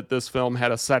agree that this film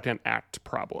had a second act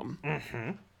problem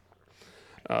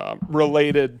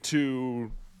related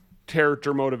to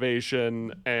character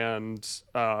motivation and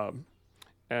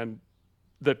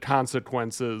the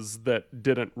consequences that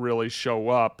didn't really show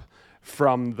up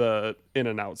from the in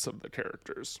and outs of the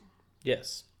characters.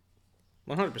 Yes,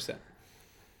 100%.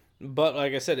 But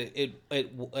like I said, it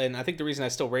and I think the reason I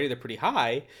still rated it pretty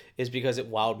high is because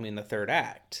it wowed me in the third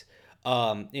act.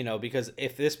 Because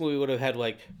if this movie would have had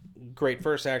like great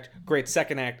first act, great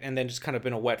second act, and then just kind of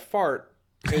been a wet fart,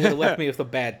 it would have left me with a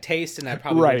bad taste, and I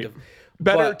probably would have.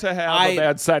 Better to have a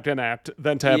bad second act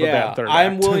than to have a bad third act.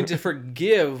 I'm willing to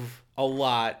forgive a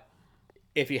lot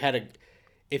if you had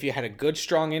a good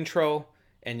strong intro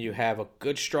and you have a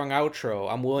good strong outro.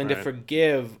 I'm willing to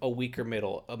forgive a weaker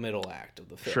middle act of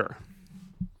the film. Sure.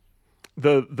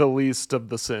 The least of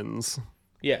the sins.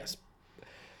 Yes.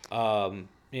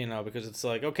 Because it's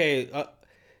like, okay,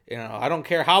 I don't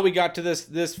care how we got to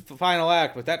this final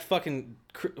act, but that fucking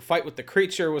fight with the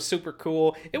creature was super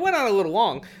cool. It went on a little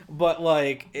long, but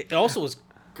like it also was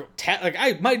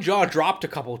my jaw dropped a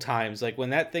couple times, like when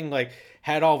that thing like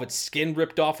had all of its skin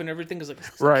ripped off and everything. It was like,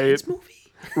 this is a kid's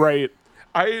movie. Right.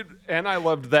 I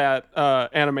loved that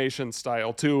animation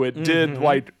style too. It did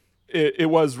like it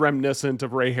was reminiscent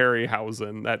of Ray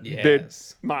Harryhausen, that big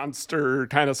monster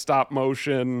kind of stop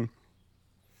motion.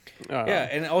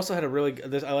 And it also had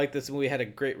I like this movie had a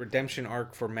great redemption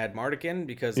arc for Mad Mardigan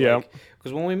because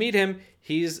when we meet him,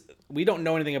 we don't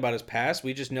know anything about his past.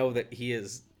 We just know that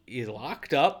he's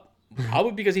locked up,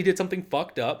 probably because he did something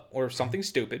fucked up or something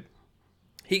stupid.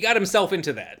 He got himself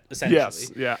into that, essentially.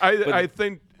 Yes, yeah. I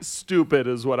think stupid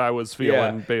is what I was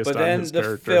feeling based on his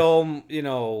character. But then the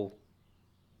film,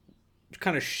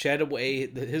 kind of shed away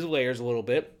his layers a little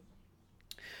bit.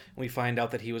 We find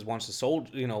out that he was once a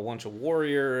soldier, once a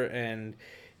warrior, and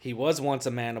he was once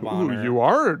a man of honor. You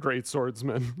are a great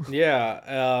swordsman.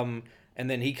 Yeah. And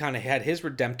then he kind of had his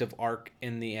redemptive arc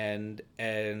in the end,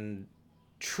 and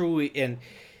truly, at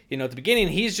the beginning,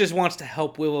 he just wants to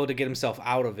help Willow to get himself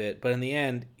out of it. But in the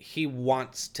end, he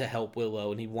wants to help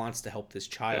Willow, and he wants to help this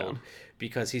child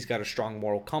because he's got a strong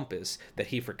moral compass that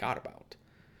he forgot about.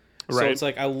 So it's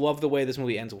like, I love the way this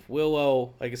movie ends with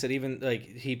Willow. Like I said, even like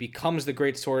he becomes the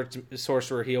great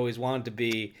sorcerer he always wanted to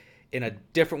be in a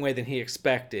different way than he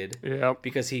expected. Yeah.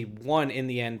 Because he won in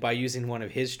the end by using one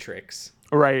of his tricks.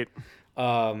 Right.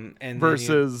 And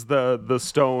versus the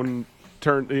stone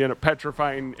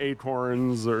petrifying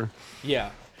acorns or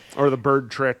the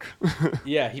bird trick.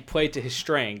 Yeah, he played to his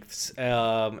strengths.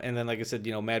 And then, like I said,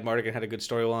 Mad Mardigan had a good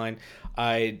storyline.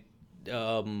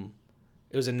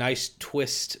 It was a nice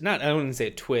twist. I wouldn't say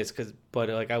a twist, but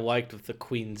I liked with the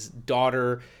queen's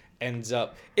daughter ends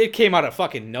up. It came out of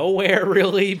fucking nowhere,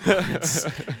 really. But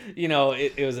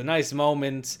it was a nice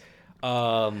moment. It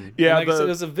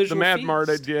was a visual. The Mad feast.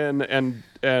 Mardigan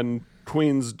and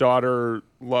queen's daughter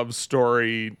love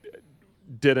story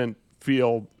didn't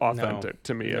feel authentic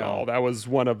to me at all. That was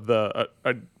one of the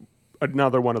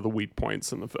another one of the weak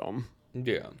points in the film.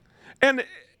 Yeah, and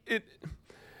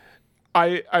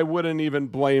I wouldn't even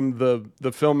blame the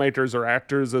filmmakers or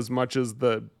actors as much as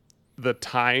the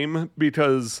time,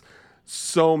 because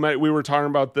so many. We were talking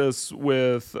about this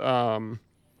with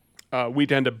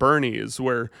Weekend at Bernie's,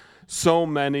 where so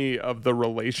many of the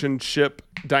relationship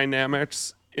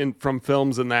dynamics from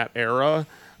films in that era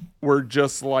were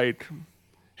just like,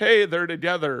 hey, they're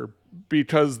together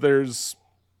because there's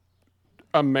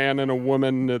a man and a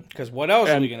woman. Because what else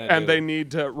are we gonna do? And they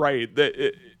need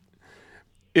to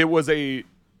It was a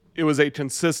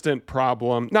consistent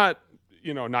problem, not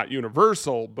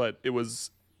universal, but it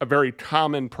was a very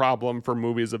common problem for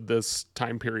movies of this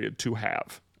time period to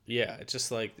have. Yeah, it's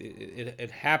just like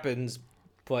it happens,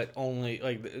 but only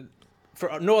like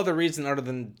for no other reason other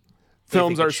than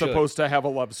films think are it should. supposed to have a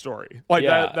love story. Like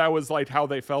Yeah. that was like how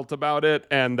they felt about it,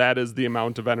 and that is the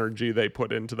amount of energy they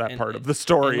put into that part of the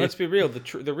story. And let's be real,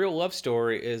 the real love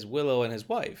story is Willow and his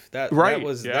wife. That Right,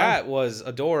 was yeah. that was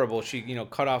adorable. She,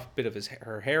 cut off a bit of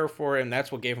her hair for him.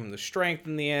 That's what gave him the strength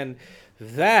in the end.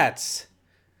 That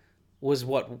was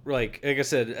what, like I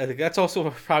said, I think that's also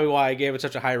probably why I gave it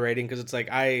such a high rating, because it's like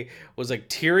I was like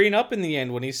tearing up in the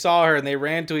end when he saw her and they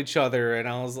ran to each other, and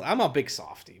I'm a big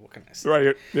softie. What can I say?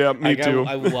 Right. Yeah, me Like, too.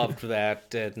 I loved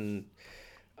that, and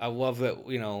I love that,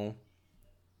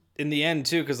 in the end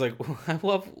too, because like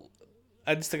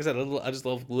I just like I said, I just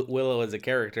love Willow as a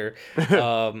character.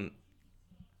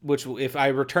 Which, if I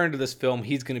return to this film,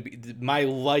 he's going to be my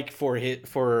like for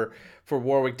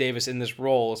Warwick Davis in this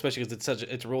role, especially because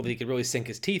it's a role that he could really sink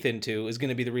his teeth into, is going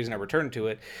to be the reason I return to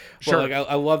it. Sure. But like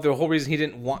I love the whole reason he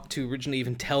didn't want to originally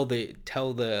even tell the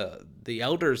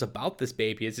elders about this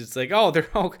baby. It's just like,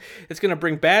 it's going to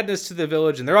bring badness to the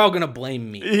village, and they're all going to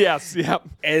blame me. Yes. Yep.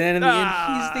 And then in the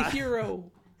end, he's the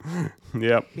hero.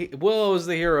 Yep. Willow is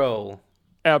the hero.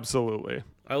 Absolutely.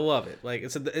 I love it. Like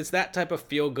it's that type of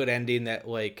feel good ending that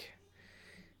like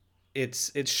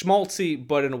it's schmaltzy,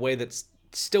 but in a way that's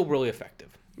still really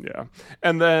effective. Yeah.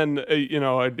 And then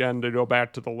again, to go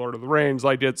back to the Lord of the Rings,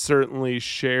 like it certainly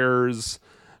shares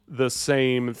the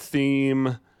same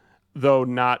theme, though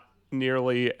not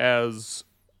nearly as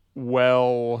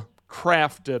well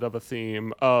crafted of a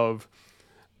theme of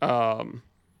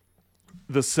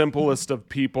the simplest of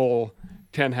people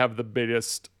can have the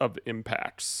biggest of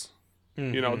impacts.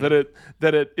 Mm-hmm.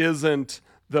 That it isn't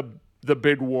the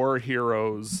big war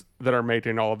heroes that are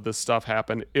making all of this stuff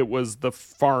happen. It was the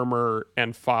farmer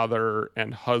and father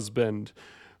and husband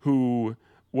who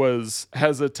was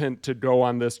hesitant to go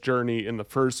on this journey in the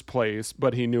first place,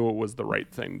 but he knew it was the right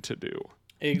thing to do.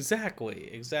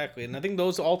 Exactly. And I think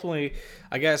those ultimately,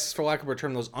 I guess, for lack of a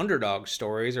term, those underdog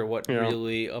stories are what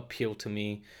really appeal to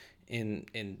me in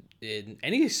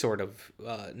any sort of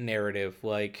narrative.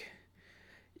 Like,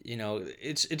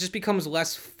 it just becomes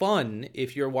less fun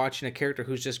if you're watching a character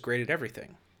who's just great at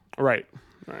everything. Right.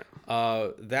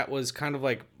 That was kind of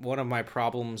like one of my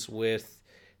problems with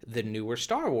the newer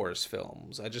Star Wars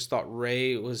films. I just thought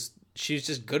she's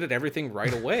just good at everything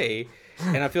right away,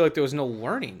 and I feel like there was no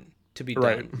learning to be done.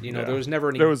 Right. There was never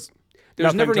any. There was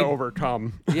nothing never to any,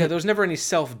 overcome. Yeah, there was never any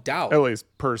self-doubt. At least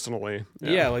personally.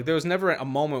 Yeah, like there was never a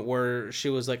moment where she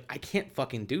was like, I can't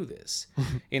fucking do this.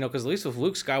 Because at least with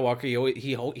Luke Skywalker,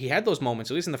 he had those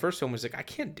moments, at least in the first film, he was like, I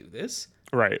can't do this.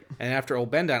 Right. And after Old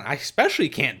Ben Down, I especially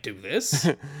can't do this.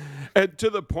 And to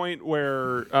the point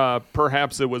where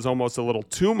perhaps it was almost a little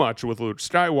too much with Luke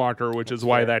Skywalker, which is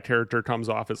why that character comes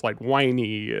off as like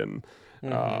whiny and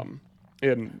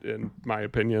in my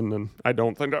opinion, and I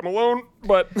don't think I'm alone,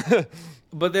 but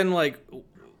but then like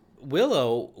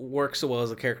Willow works so well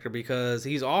as a character because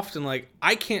he's often like,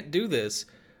 I can't do this,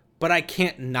 but I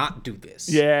can't not do this.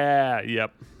 Yeah,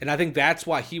 yep. And I think that's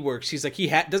why he works. He's like,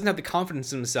 doesn't have the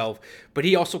confidence in himself, but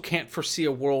he also can't foresee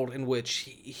a world in which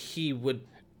he would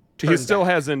turn He still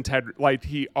back. has integrity. Like,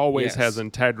 he always has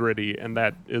integrity, and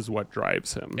that is what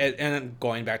drives him. And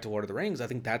going back to Lord of the Rings, I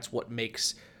think that's what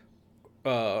makes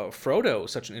Frodo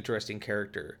such an interesting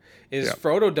character.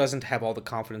 Frodo doesn't have all the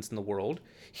confidence in the world.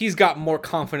 He's got more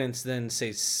confidence than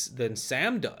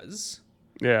Sam does.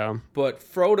 Yeah. But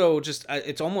Frodo just,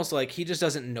 it's almost like he just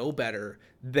doesn't know better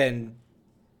than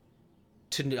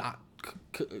to not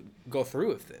go through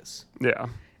with this. Yeah.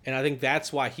 And I think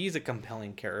that's why he's a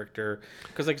compelling character.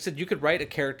 Because like I said, you could write a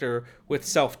character with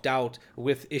self-doubt,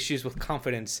 with issues with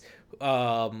confidence,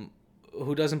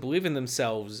 who doesn't believe in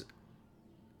themselves,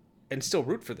 and still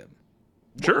root for them.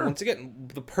 Sure. Once again,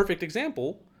 the perfect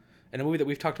example, and a movie that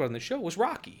we've talked about in the show, was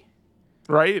Rocky.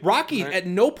 Right. Rocky, at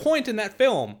no point in that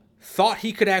film, thought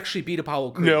he could actually beat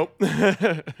Apollo Creed. Nope.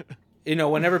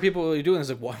 Whenever people were doing this,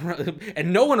 like, what?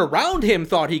 And no one around him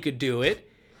thought he could do it.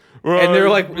 Right. And they're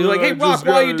like, hey, Rock,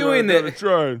 why are you doing this?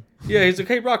 Try. Yeah, he's like,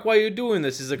 hey, Rock, why are you doing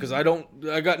this? He's like, because I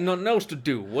got nothing else to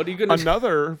do. What are you going to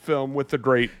Another film with the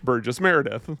great Burgess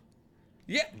Meredith.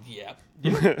 Yeah.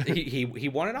 he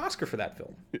won an Oscar for that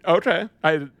film. Okay.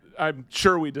 I'm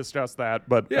sure we discussed that,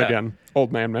 but again,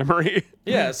 old man memory.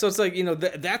 Yeah, so it's like,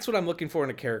 that's what I'm looking for in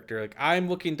a character. Like, I'm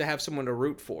looking to have someone to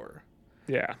root for.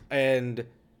 Yeah. And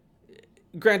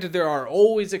granted, there are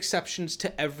always exceptions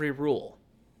to every rule.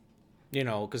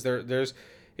 Because there's,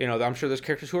 I'm sure there's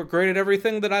characters who are great at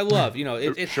everything that I love.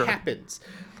 It Sure. happens.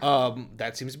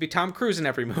 That seems to be Tom Cruise in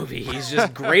every movie. He's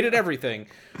just great at everything.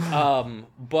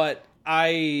 But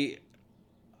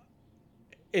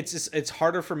it's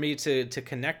harder for me to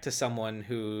connect to someone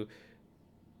who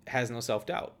has no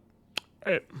self-doubt.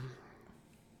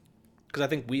 Because I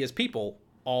think we as people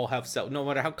all have no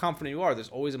matter how confident you are, there's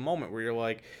always a moment where you're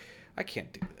like, I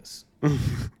can't do this.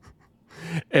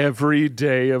 Every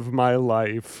day of my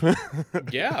life.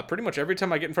 Yeah, pretty much every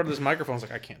time I get in front of this microphone, it's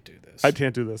like, I can't do this. I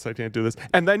can't do this. I can't do this.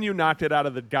 And then you knocked it out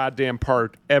of the goddamn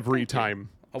park every time.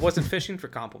 I wasn't fishing for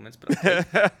compliments, but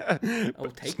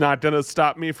I'll take It's not going to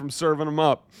stop me from serving them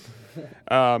up.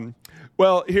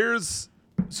 Well,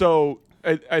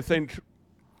 I think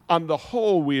on the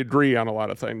whole, we agree on a lot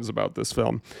of things about this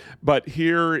film. But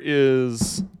here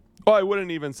is... Oh, I wouldn't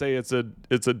even say it's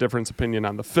a difference opinion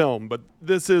on the film, but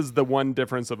this is the one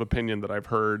difference of opinion that I've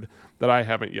heard that I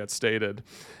haven't yet stated,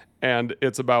 and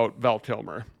it's about Val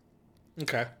Kilmer.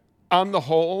 Okay. On the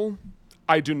whole,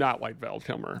 I do not like Val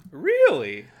Kilmer.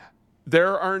 Really?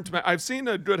 I've seen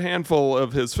a good handful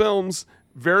of his films,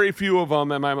 very few of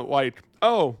them, and I'm like,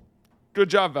 oh, good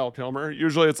job, Val Kilmer.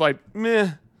 Usually it's like,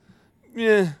 meh.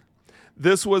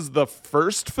 This was the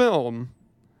first film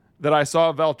that I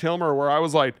saw Val Kilmer where I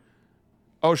was like,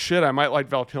 oh shit, I might like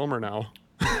Val Kilmer now.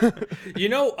 And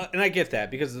I get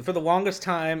that because for the longest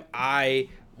time, I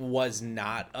was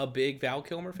not a big Val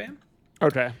Kilmer fan.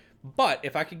 Okay. But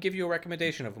if I could give you a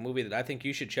recommendation of a movie that I think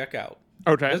you should check out.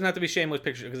 Okay. It doesn't have to be Shameless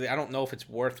Pictures because I don't know if it's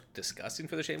worth discussing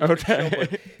for the Shameless Pictures show,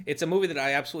 but it's a movie that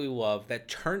I absolutely love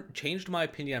that changed my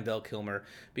opinion on Val Kilmer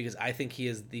because I think he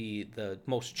is the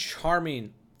most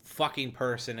charming fucking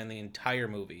person in the entire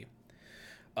movie.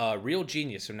 Real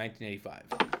Genius from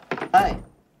 1985. Hi.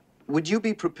 Would you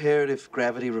be prepared if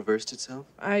gravity reversed itself?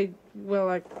 The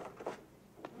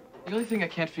only thing I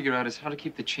can't figure out is how to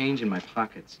keep the change in my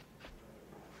pockets.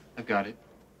 I've got it.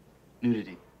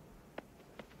 Nudity.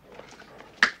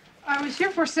 I was here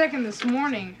for a second this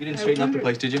morning. You didn't straighten up the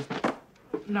place, did you?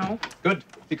 No. Good.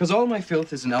 Because all my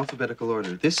filth is in alphabetical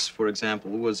order. This, for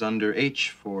example, was under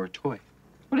H for toy.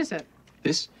 What is it?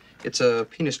 This? It's a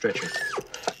penis stretcher.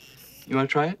 You want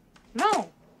to try it? No.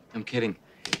 I'm kidding.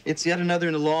 It's yet another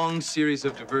in a long series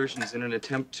of diversions in an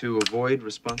attempt to avoid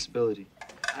responsibility.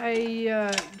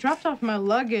 I dropped off my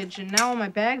luggage, and now all my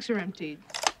bags are emptied.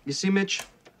 You see, Mitch,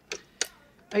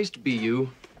 I used to be you.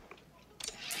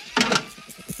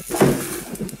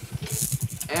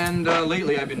 And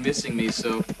lately I've been missing me,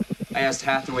 so I asked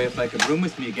Hathaway if I could room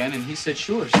with me again, and he said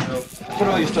sure. So I put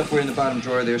all your stuff away in the bottom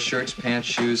drawer there, shirts, pants,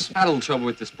 shoes. I had a little trouble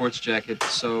with the sports jacket,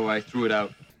 so I threw it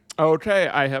out. Okay,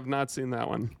 I have not seen that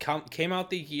one. Came out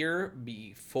the year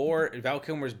before Val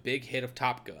Kilmer's big hit of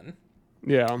Top Gun.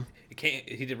 Yeah.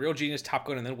 He did Real Genius, Top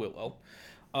Gun, and then Willow.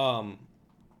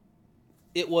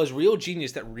 It was Real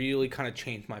Genius that really kind of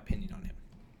changed my opinion on him.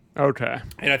 Okay.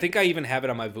 And I think I even have it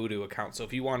on my Vudu account. So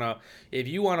if you wanna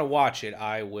watch it,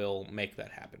 I will make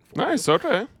that happen for you. Nice.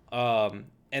 Okay. And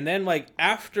then like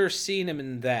after seeing him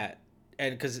in that,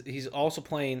 and because he's also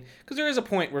playing, because there is a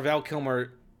point where Val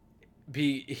Kilmer,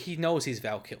 he knows he's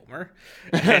Val Kilmer,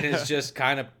 and is just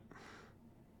kind of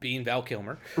being Val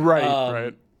Kilmer. Right.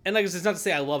 Right. And like it's not to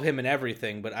say I love him and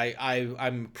everything, but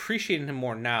I'm appreciating him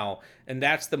more now, and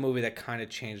that's the movie that kind of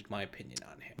changed my opinion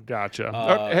on him.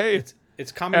 Gotcha. Hey. It's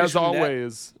combination as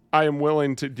always, I am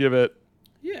willing to give it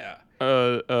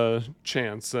a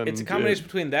chance. And it's a combination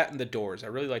between that and The Doors. I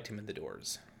really liked him in The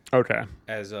Doors. Okay.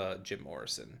 As Jim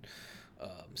Morrison.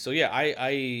 So yeah,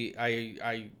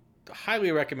 I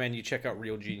highly recommend you check out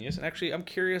Real Genius. And actually, I'm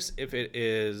curious if it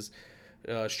is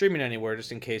streaming anywhere,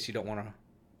 just in case you don't want to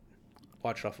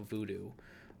watch it off of Vudu.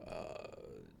 I'm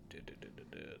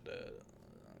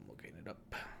looking it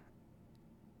up.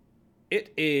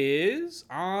 It is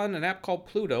on an app called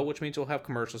Pluto, which means you'll have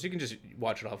commercials. You can just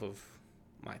watch it off of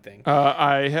my thing.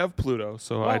 I have Pluto,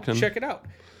 so I can check it out.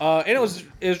 And it was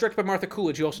directed by Martha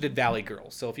Coolidge, who also did Valley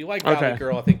Girl. So if you like Valley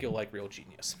Girl, I think you'll like Real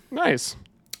Genius. Nice.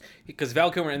 Because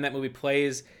Val Kilmer in that movie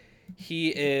he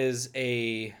is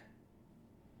the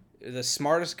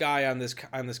smartest guy on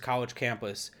this college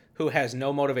campus who has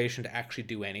no motivation to actually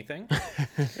do anything.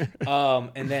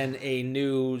 And then a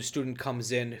new student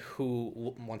comes in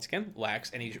who, once again,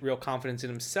 lacks any real confidence in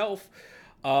himself.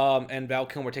 And Val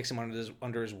Kilmer takes him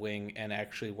under his wing and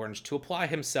actually learns to apply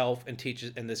himself and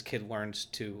teaches. And this kid learns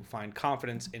to find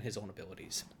confidence in his own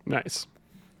abilities. Nice.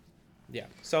 Yeah.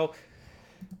 So,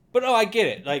 but I get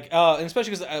it. Like, and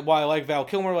especially because while I like Val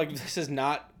Kilmer, like this is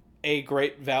not a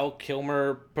great Val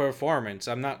Kilmer performance.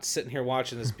 I'm not sitting here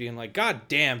watching this being like, God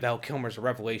damn, Val Kilmer's a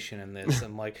revelation in this.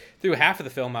 I'm like, through half of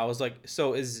the film, I was like,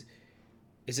 so is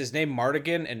his name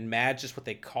Mardigan and Mad just what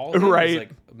they call him? Right.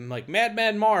 I'm like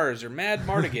Mad Mars or Mad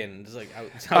Mardigan. It's like I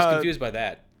was confused by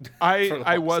that.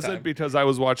 I wasn't because I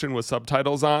was watching with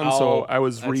subtitles on, so I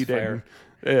was reading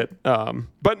it.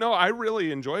 But no, I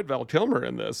really enjoyed Val Kilmer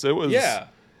in this. It was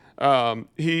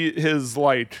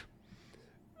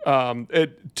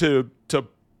to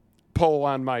pull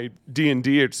on my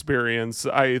D&D experience,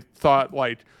 I thought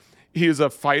like he's a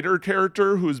fighter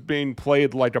character who's being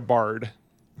played like a bard.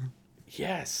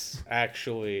 Yes,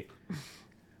 actually.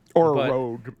 Or but a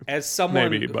rogue. As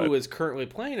someone maybe, who is currently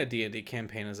playing a D&D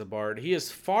campaign as a bard, he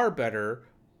is far better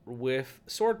with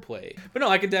swordplay. But no,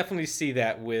 I can definitely see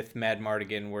that with Mad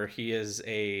Mardigan, where he is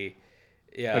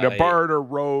like a bard or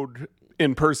rogue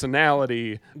in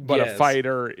personality, but yes. a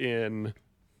fighter in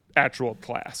actual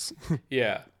class.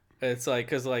 Yeah, it's like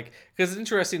because it's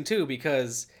interesting too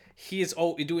because he is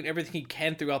doing everything he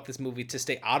can throughout this movie to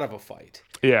stay out of a fight.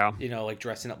 Yeah, you know, like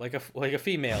dressing up like a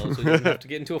female, so he doesn't have to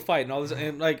get into a fight and all this.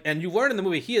 And you learn in the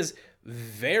movie he is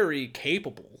very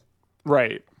capable.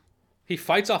 Right. He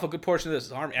fights off a good portion of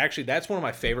this army. Actually, that's one of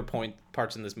my favorite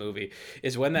parts in this movie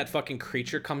is when that fucking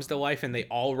creature comes to life and they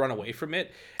all run away from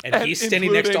it, and he's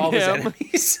standing next to all his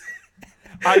enemies.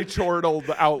 I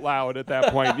chortled out loud at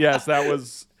that point. Yes, that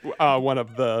was one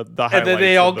of the highlights. And then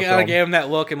they all gave him that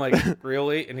look and like,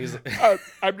 really? And he's like,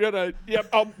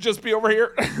 I'll just be over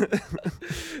here.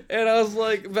 And I was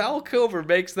like, Val Kilmer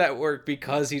makes that work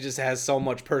because he just has so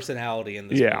much personality in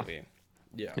this movie.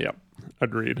 Yeah. Yep.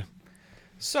 Agreed.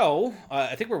 So,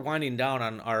 I think we're winding down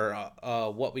on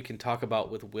our what we can talk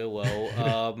about with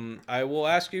Willow. I will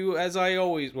ask you, as I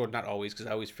always, well, not always, because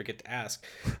I always forget to ask,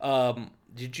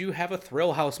 did you have a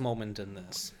Thrill House moment in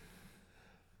this?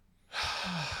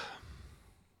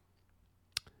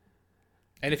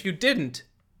 And if you didn't,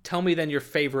 tell me then your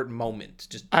favorite moment,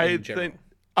 just in general.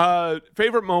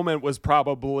 Favorite moment was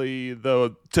probably,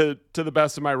 to the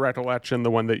best of my recollection,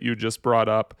 the one that you just brought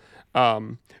up.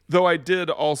 Though I did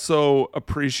also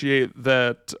appreciate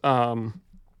that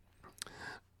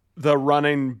the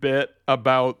running bit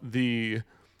about the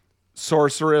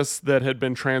sorceress that had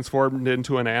been transformed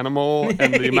into an animal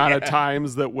and the amount of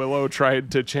times that Willow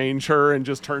tried to change her and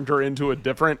just turned her into a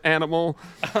different animal.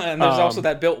 And there's also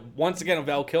that bit once again of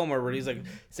Val Kilmer where he's like,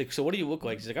 so what do you look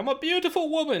like? She's like, I'm a beautiful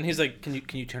woman. He's like, can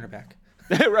you turn her back?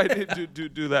 Right,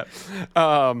 do that.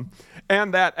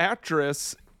 And that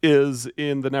actress is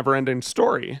in The Neverending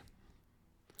Story.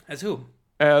 As who?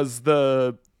 As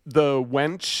the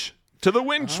wench to the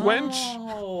winch wench.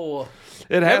 Oh,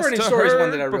 it has Neverending to Story is hurt one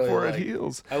that I really before like. It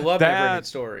heals. I love Neverending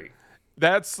Story.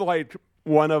 That's like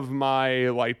one of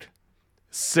my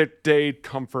sick day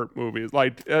comfort movies.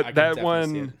 That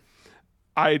one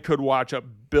I could watch a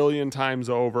billion times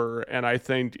over, and I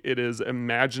think it is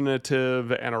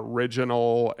imaginative and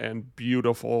original and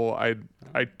beautiful.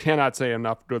 I cannot say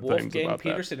enough good things about that.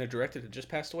 Wolfgang Peterson, who directed it, just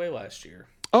passed away last year.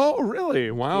 Oh, really?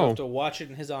 Wow. You have to watch it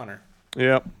in his honor.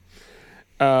 Yep.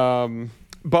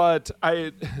 But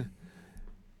I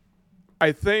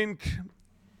think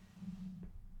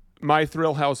my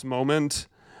Thrill House moment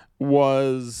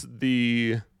was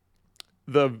the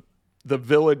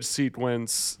village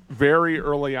sequence very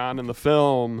early on in the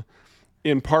film,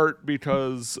 in part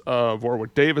because of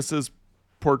Warwick Davis's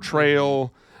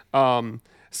portrayal.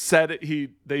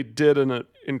 They did an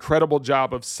incredible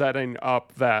job of setting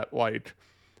up that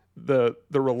the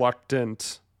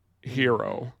reluctant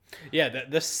hero. Yeah,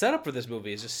 the setup for this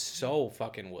movie is just so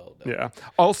fucking well done. Yeah.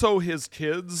 Also, his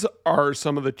kids are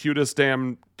some of the cutest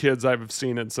damn kids I've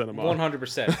seen in cinema.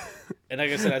 100%. And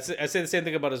like I said, I say the same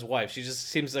thing about his wife. She just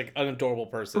seems like an adorable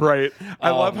person. Right. I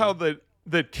love how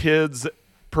the kids'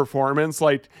 performance,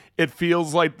 it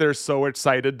feels like they're so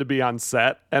excited to be on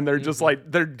set, and they're just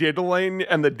they're diddling,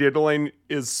 and the diddling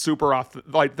is super off.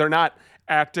 They're not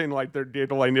acting like they're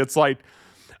diddling. It's like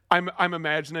I'm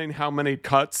imagining how many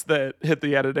cuts that hit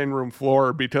the editing room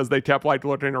floor because they kept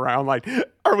looking around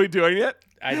are we doing it?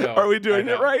 I know. Are we doing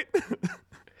it right?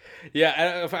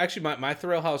 Yeah, actually, my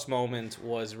Thrill House moment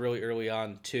was really early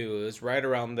on too. It was right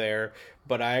around there,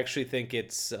 but I actually think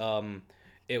it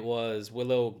was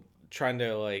Willow trying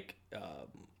to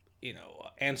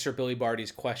answer Billy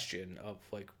Barty's question of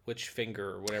which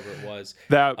finger or whatever it was.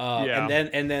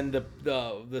 And then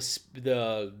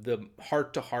the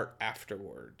heart to heart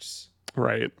afterwards.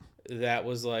 Right. That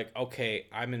was okay,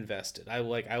 I'm invested. I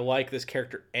like this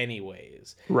character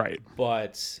anyways. Right.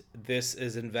 But this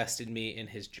is invested me in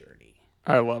his journey.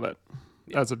 I love it.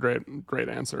 Yeah. That's a great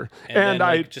answer. And then,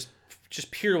 I just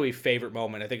purely favorite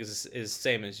moment, I think is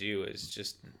same as you, is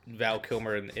just Val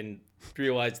Kilmer and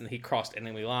realizing that he crossed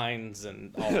enemy lines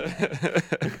and all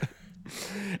that.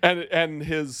 and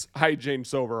his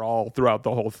hijinks overall throughout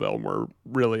the whole film were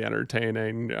really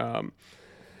entertaining.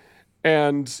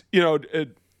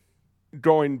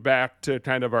 Going back to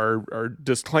kind of our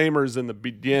disclaimers in the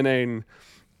beginning,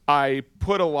 I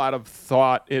put a lot of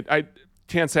thought. I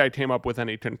can't say I came up with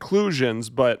any conclusions,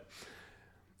 but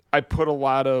I put a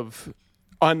lot of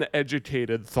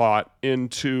uneducated thought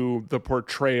into the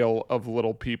portrayal of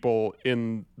little people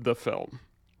in the film.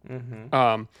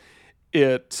 Mm-hmm.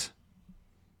 It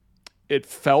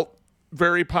felt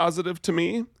very positive to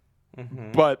me,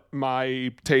 but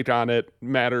my take on it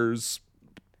matters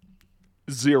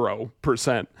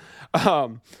 0%.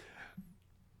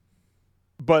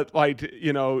 But like,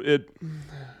 you know,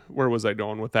 where was I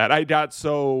going with that? I got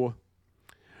so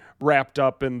wrapped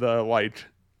up in the like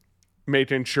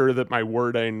making sure that my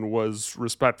wording was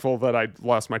respectful that I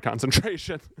lost my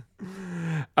concentration.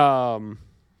 What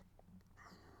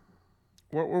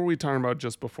were we talking about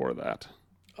just before that?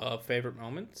 Favorite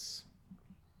moments?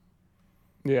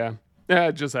 Yeah,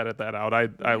 just edit that out.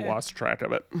 I lost track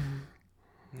of it.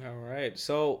 All right.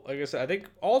 So, like I said, I think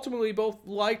ultimately both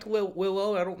liked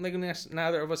Willow. I don't think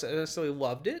neither of us necessarily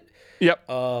loved it. Yep.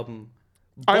 But,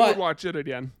 I would watch it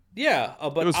again. Yeah,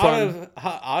 but it was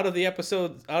out of the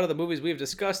episodes, out of the movies we've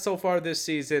discussed so far this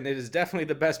season, it is definitely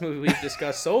the best movie we've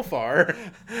discussed so far.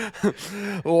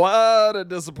 A lot of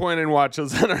disappointing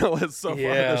watches on our list so far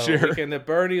this year. Weekend at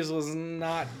Bernie's was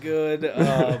not good.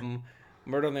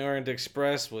 Murder on the Orient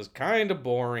Express was kind of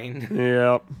boring.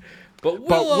 Yep. But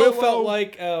Willow felt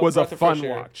like was a fun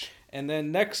watch. And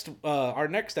then our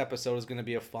next episode is going to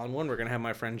be a fun one. We're going to have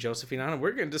my friend Josephine on, and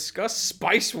we're going to discuss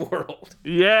Spice World.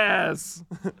 Yes,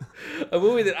 a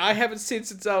movie that I haven't seen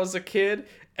since I was a kid.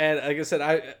 And like I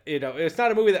said, it's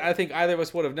not a movie that I think either of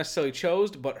us would have necessarily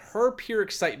chose, but her pure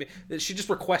excitement that she just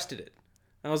requested it.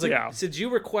 And I was like, since you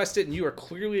request it and you are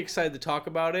clearly excited to talk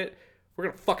about it, we're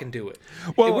going to fucking do it.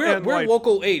 Well, we're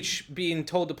local H being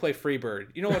told to play Freebird.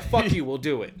 You know what? Fuck you. We'll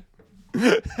do it.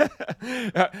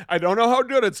 I don't know how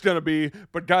good it's gonna be,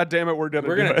 but god damn it, we're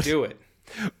gonna do it.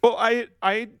 Well,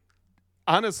 I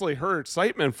honestly, her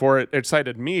excitement for it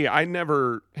excited me. I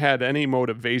never had any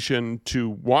motivation to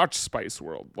watch Spice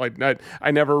World. Like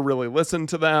I never really listened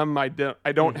to them. I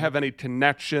don't have any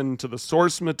connection to the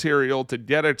source material to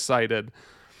get excited.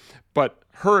 But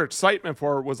her excitement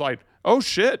for it was like, oh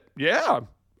shit, yeah.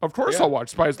 Of course I'll watch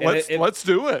Spice. Let's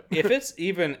do it. If it's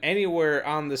even anywhere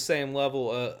on the same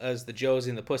level as the Josie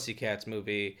and the Pussycats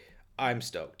movie, I'm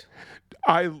stoked.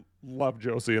 I love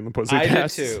Josie and the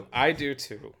Pussycats. I do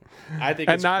too. I think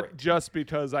it's not great. Just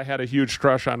because I had a huge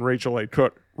crush on Rachel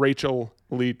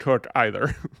Lee Cook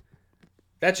either.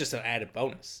 That's just an added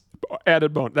bonus.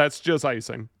 That's just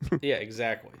icing. Yeah,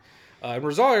 exactly.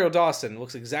 Rosario Dawson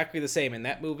looks exactly the same in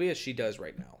that movie as she does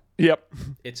right now. Yep.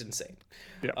 It's insane.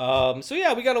 Yep. So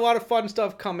yeah, we got a lot of fun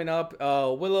stuff coming up.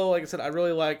 Willow, like I said, I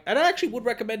really like, and I actually would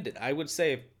recommend it. I would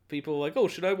say if people are like, oh,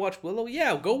 should I watch Willow?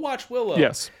 Yeah, go watch Willow.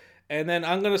 Yes. And then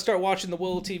I'm going to start watching the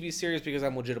Willow TV series because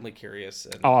I'm legitimately curious.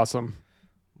 Awesome.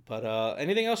 But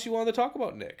anything else you wanted to talk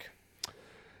about, Nick?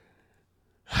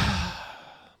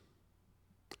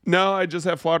 No, I just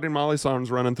have Flogging Molly songs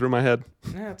running through my head.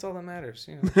 Yeah, that's all that matters.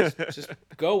 You know, just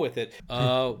go with it.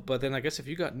 But then I guess if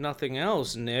you got nothing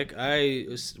else, Nick,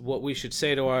 what we should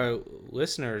say to our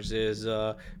listeners is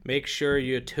make sure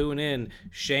you tune in.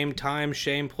 Shame Time,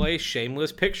 Shame Place,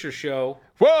 Shameless Picture Show.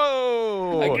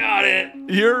 Whoa! I got it.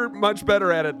 You're much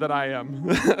better at it than I am.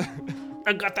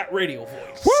 I got that radio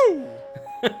voice. Woo!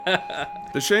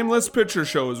 The Shameless Picture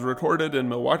Show is recorded in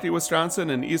Milwaukee,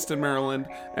 Wisconsin and Easton, Maryland,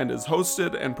 and is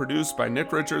hosted and produced by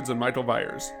Nick Richards and Michael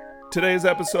Vyers. Today's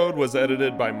episode was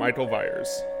edited by Michael Vyers.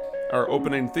 Our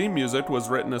opening theme music was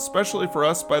written especially for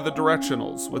us by The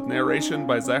Directionals, with narration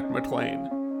by Zach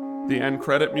McLean. The end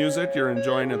credit music you're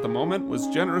enjoying at the moment was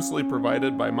generously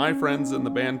provided by my friends in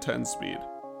the band 10 Speed.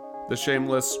 The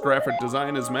Shameless graphic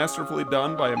design is masterfully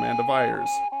done by Amanda Vyers.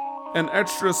 An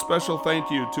extra special thank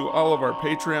you to all of our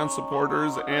Patreon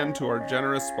supporters and to our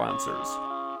generous sponsors.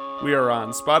 We are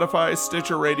on Spotify,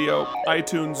 Stitcher Radio,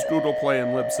 iTunes, Google Play,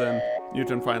 and Libsyn. You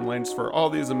can find links for all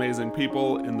these amazing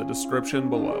people in the description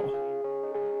below.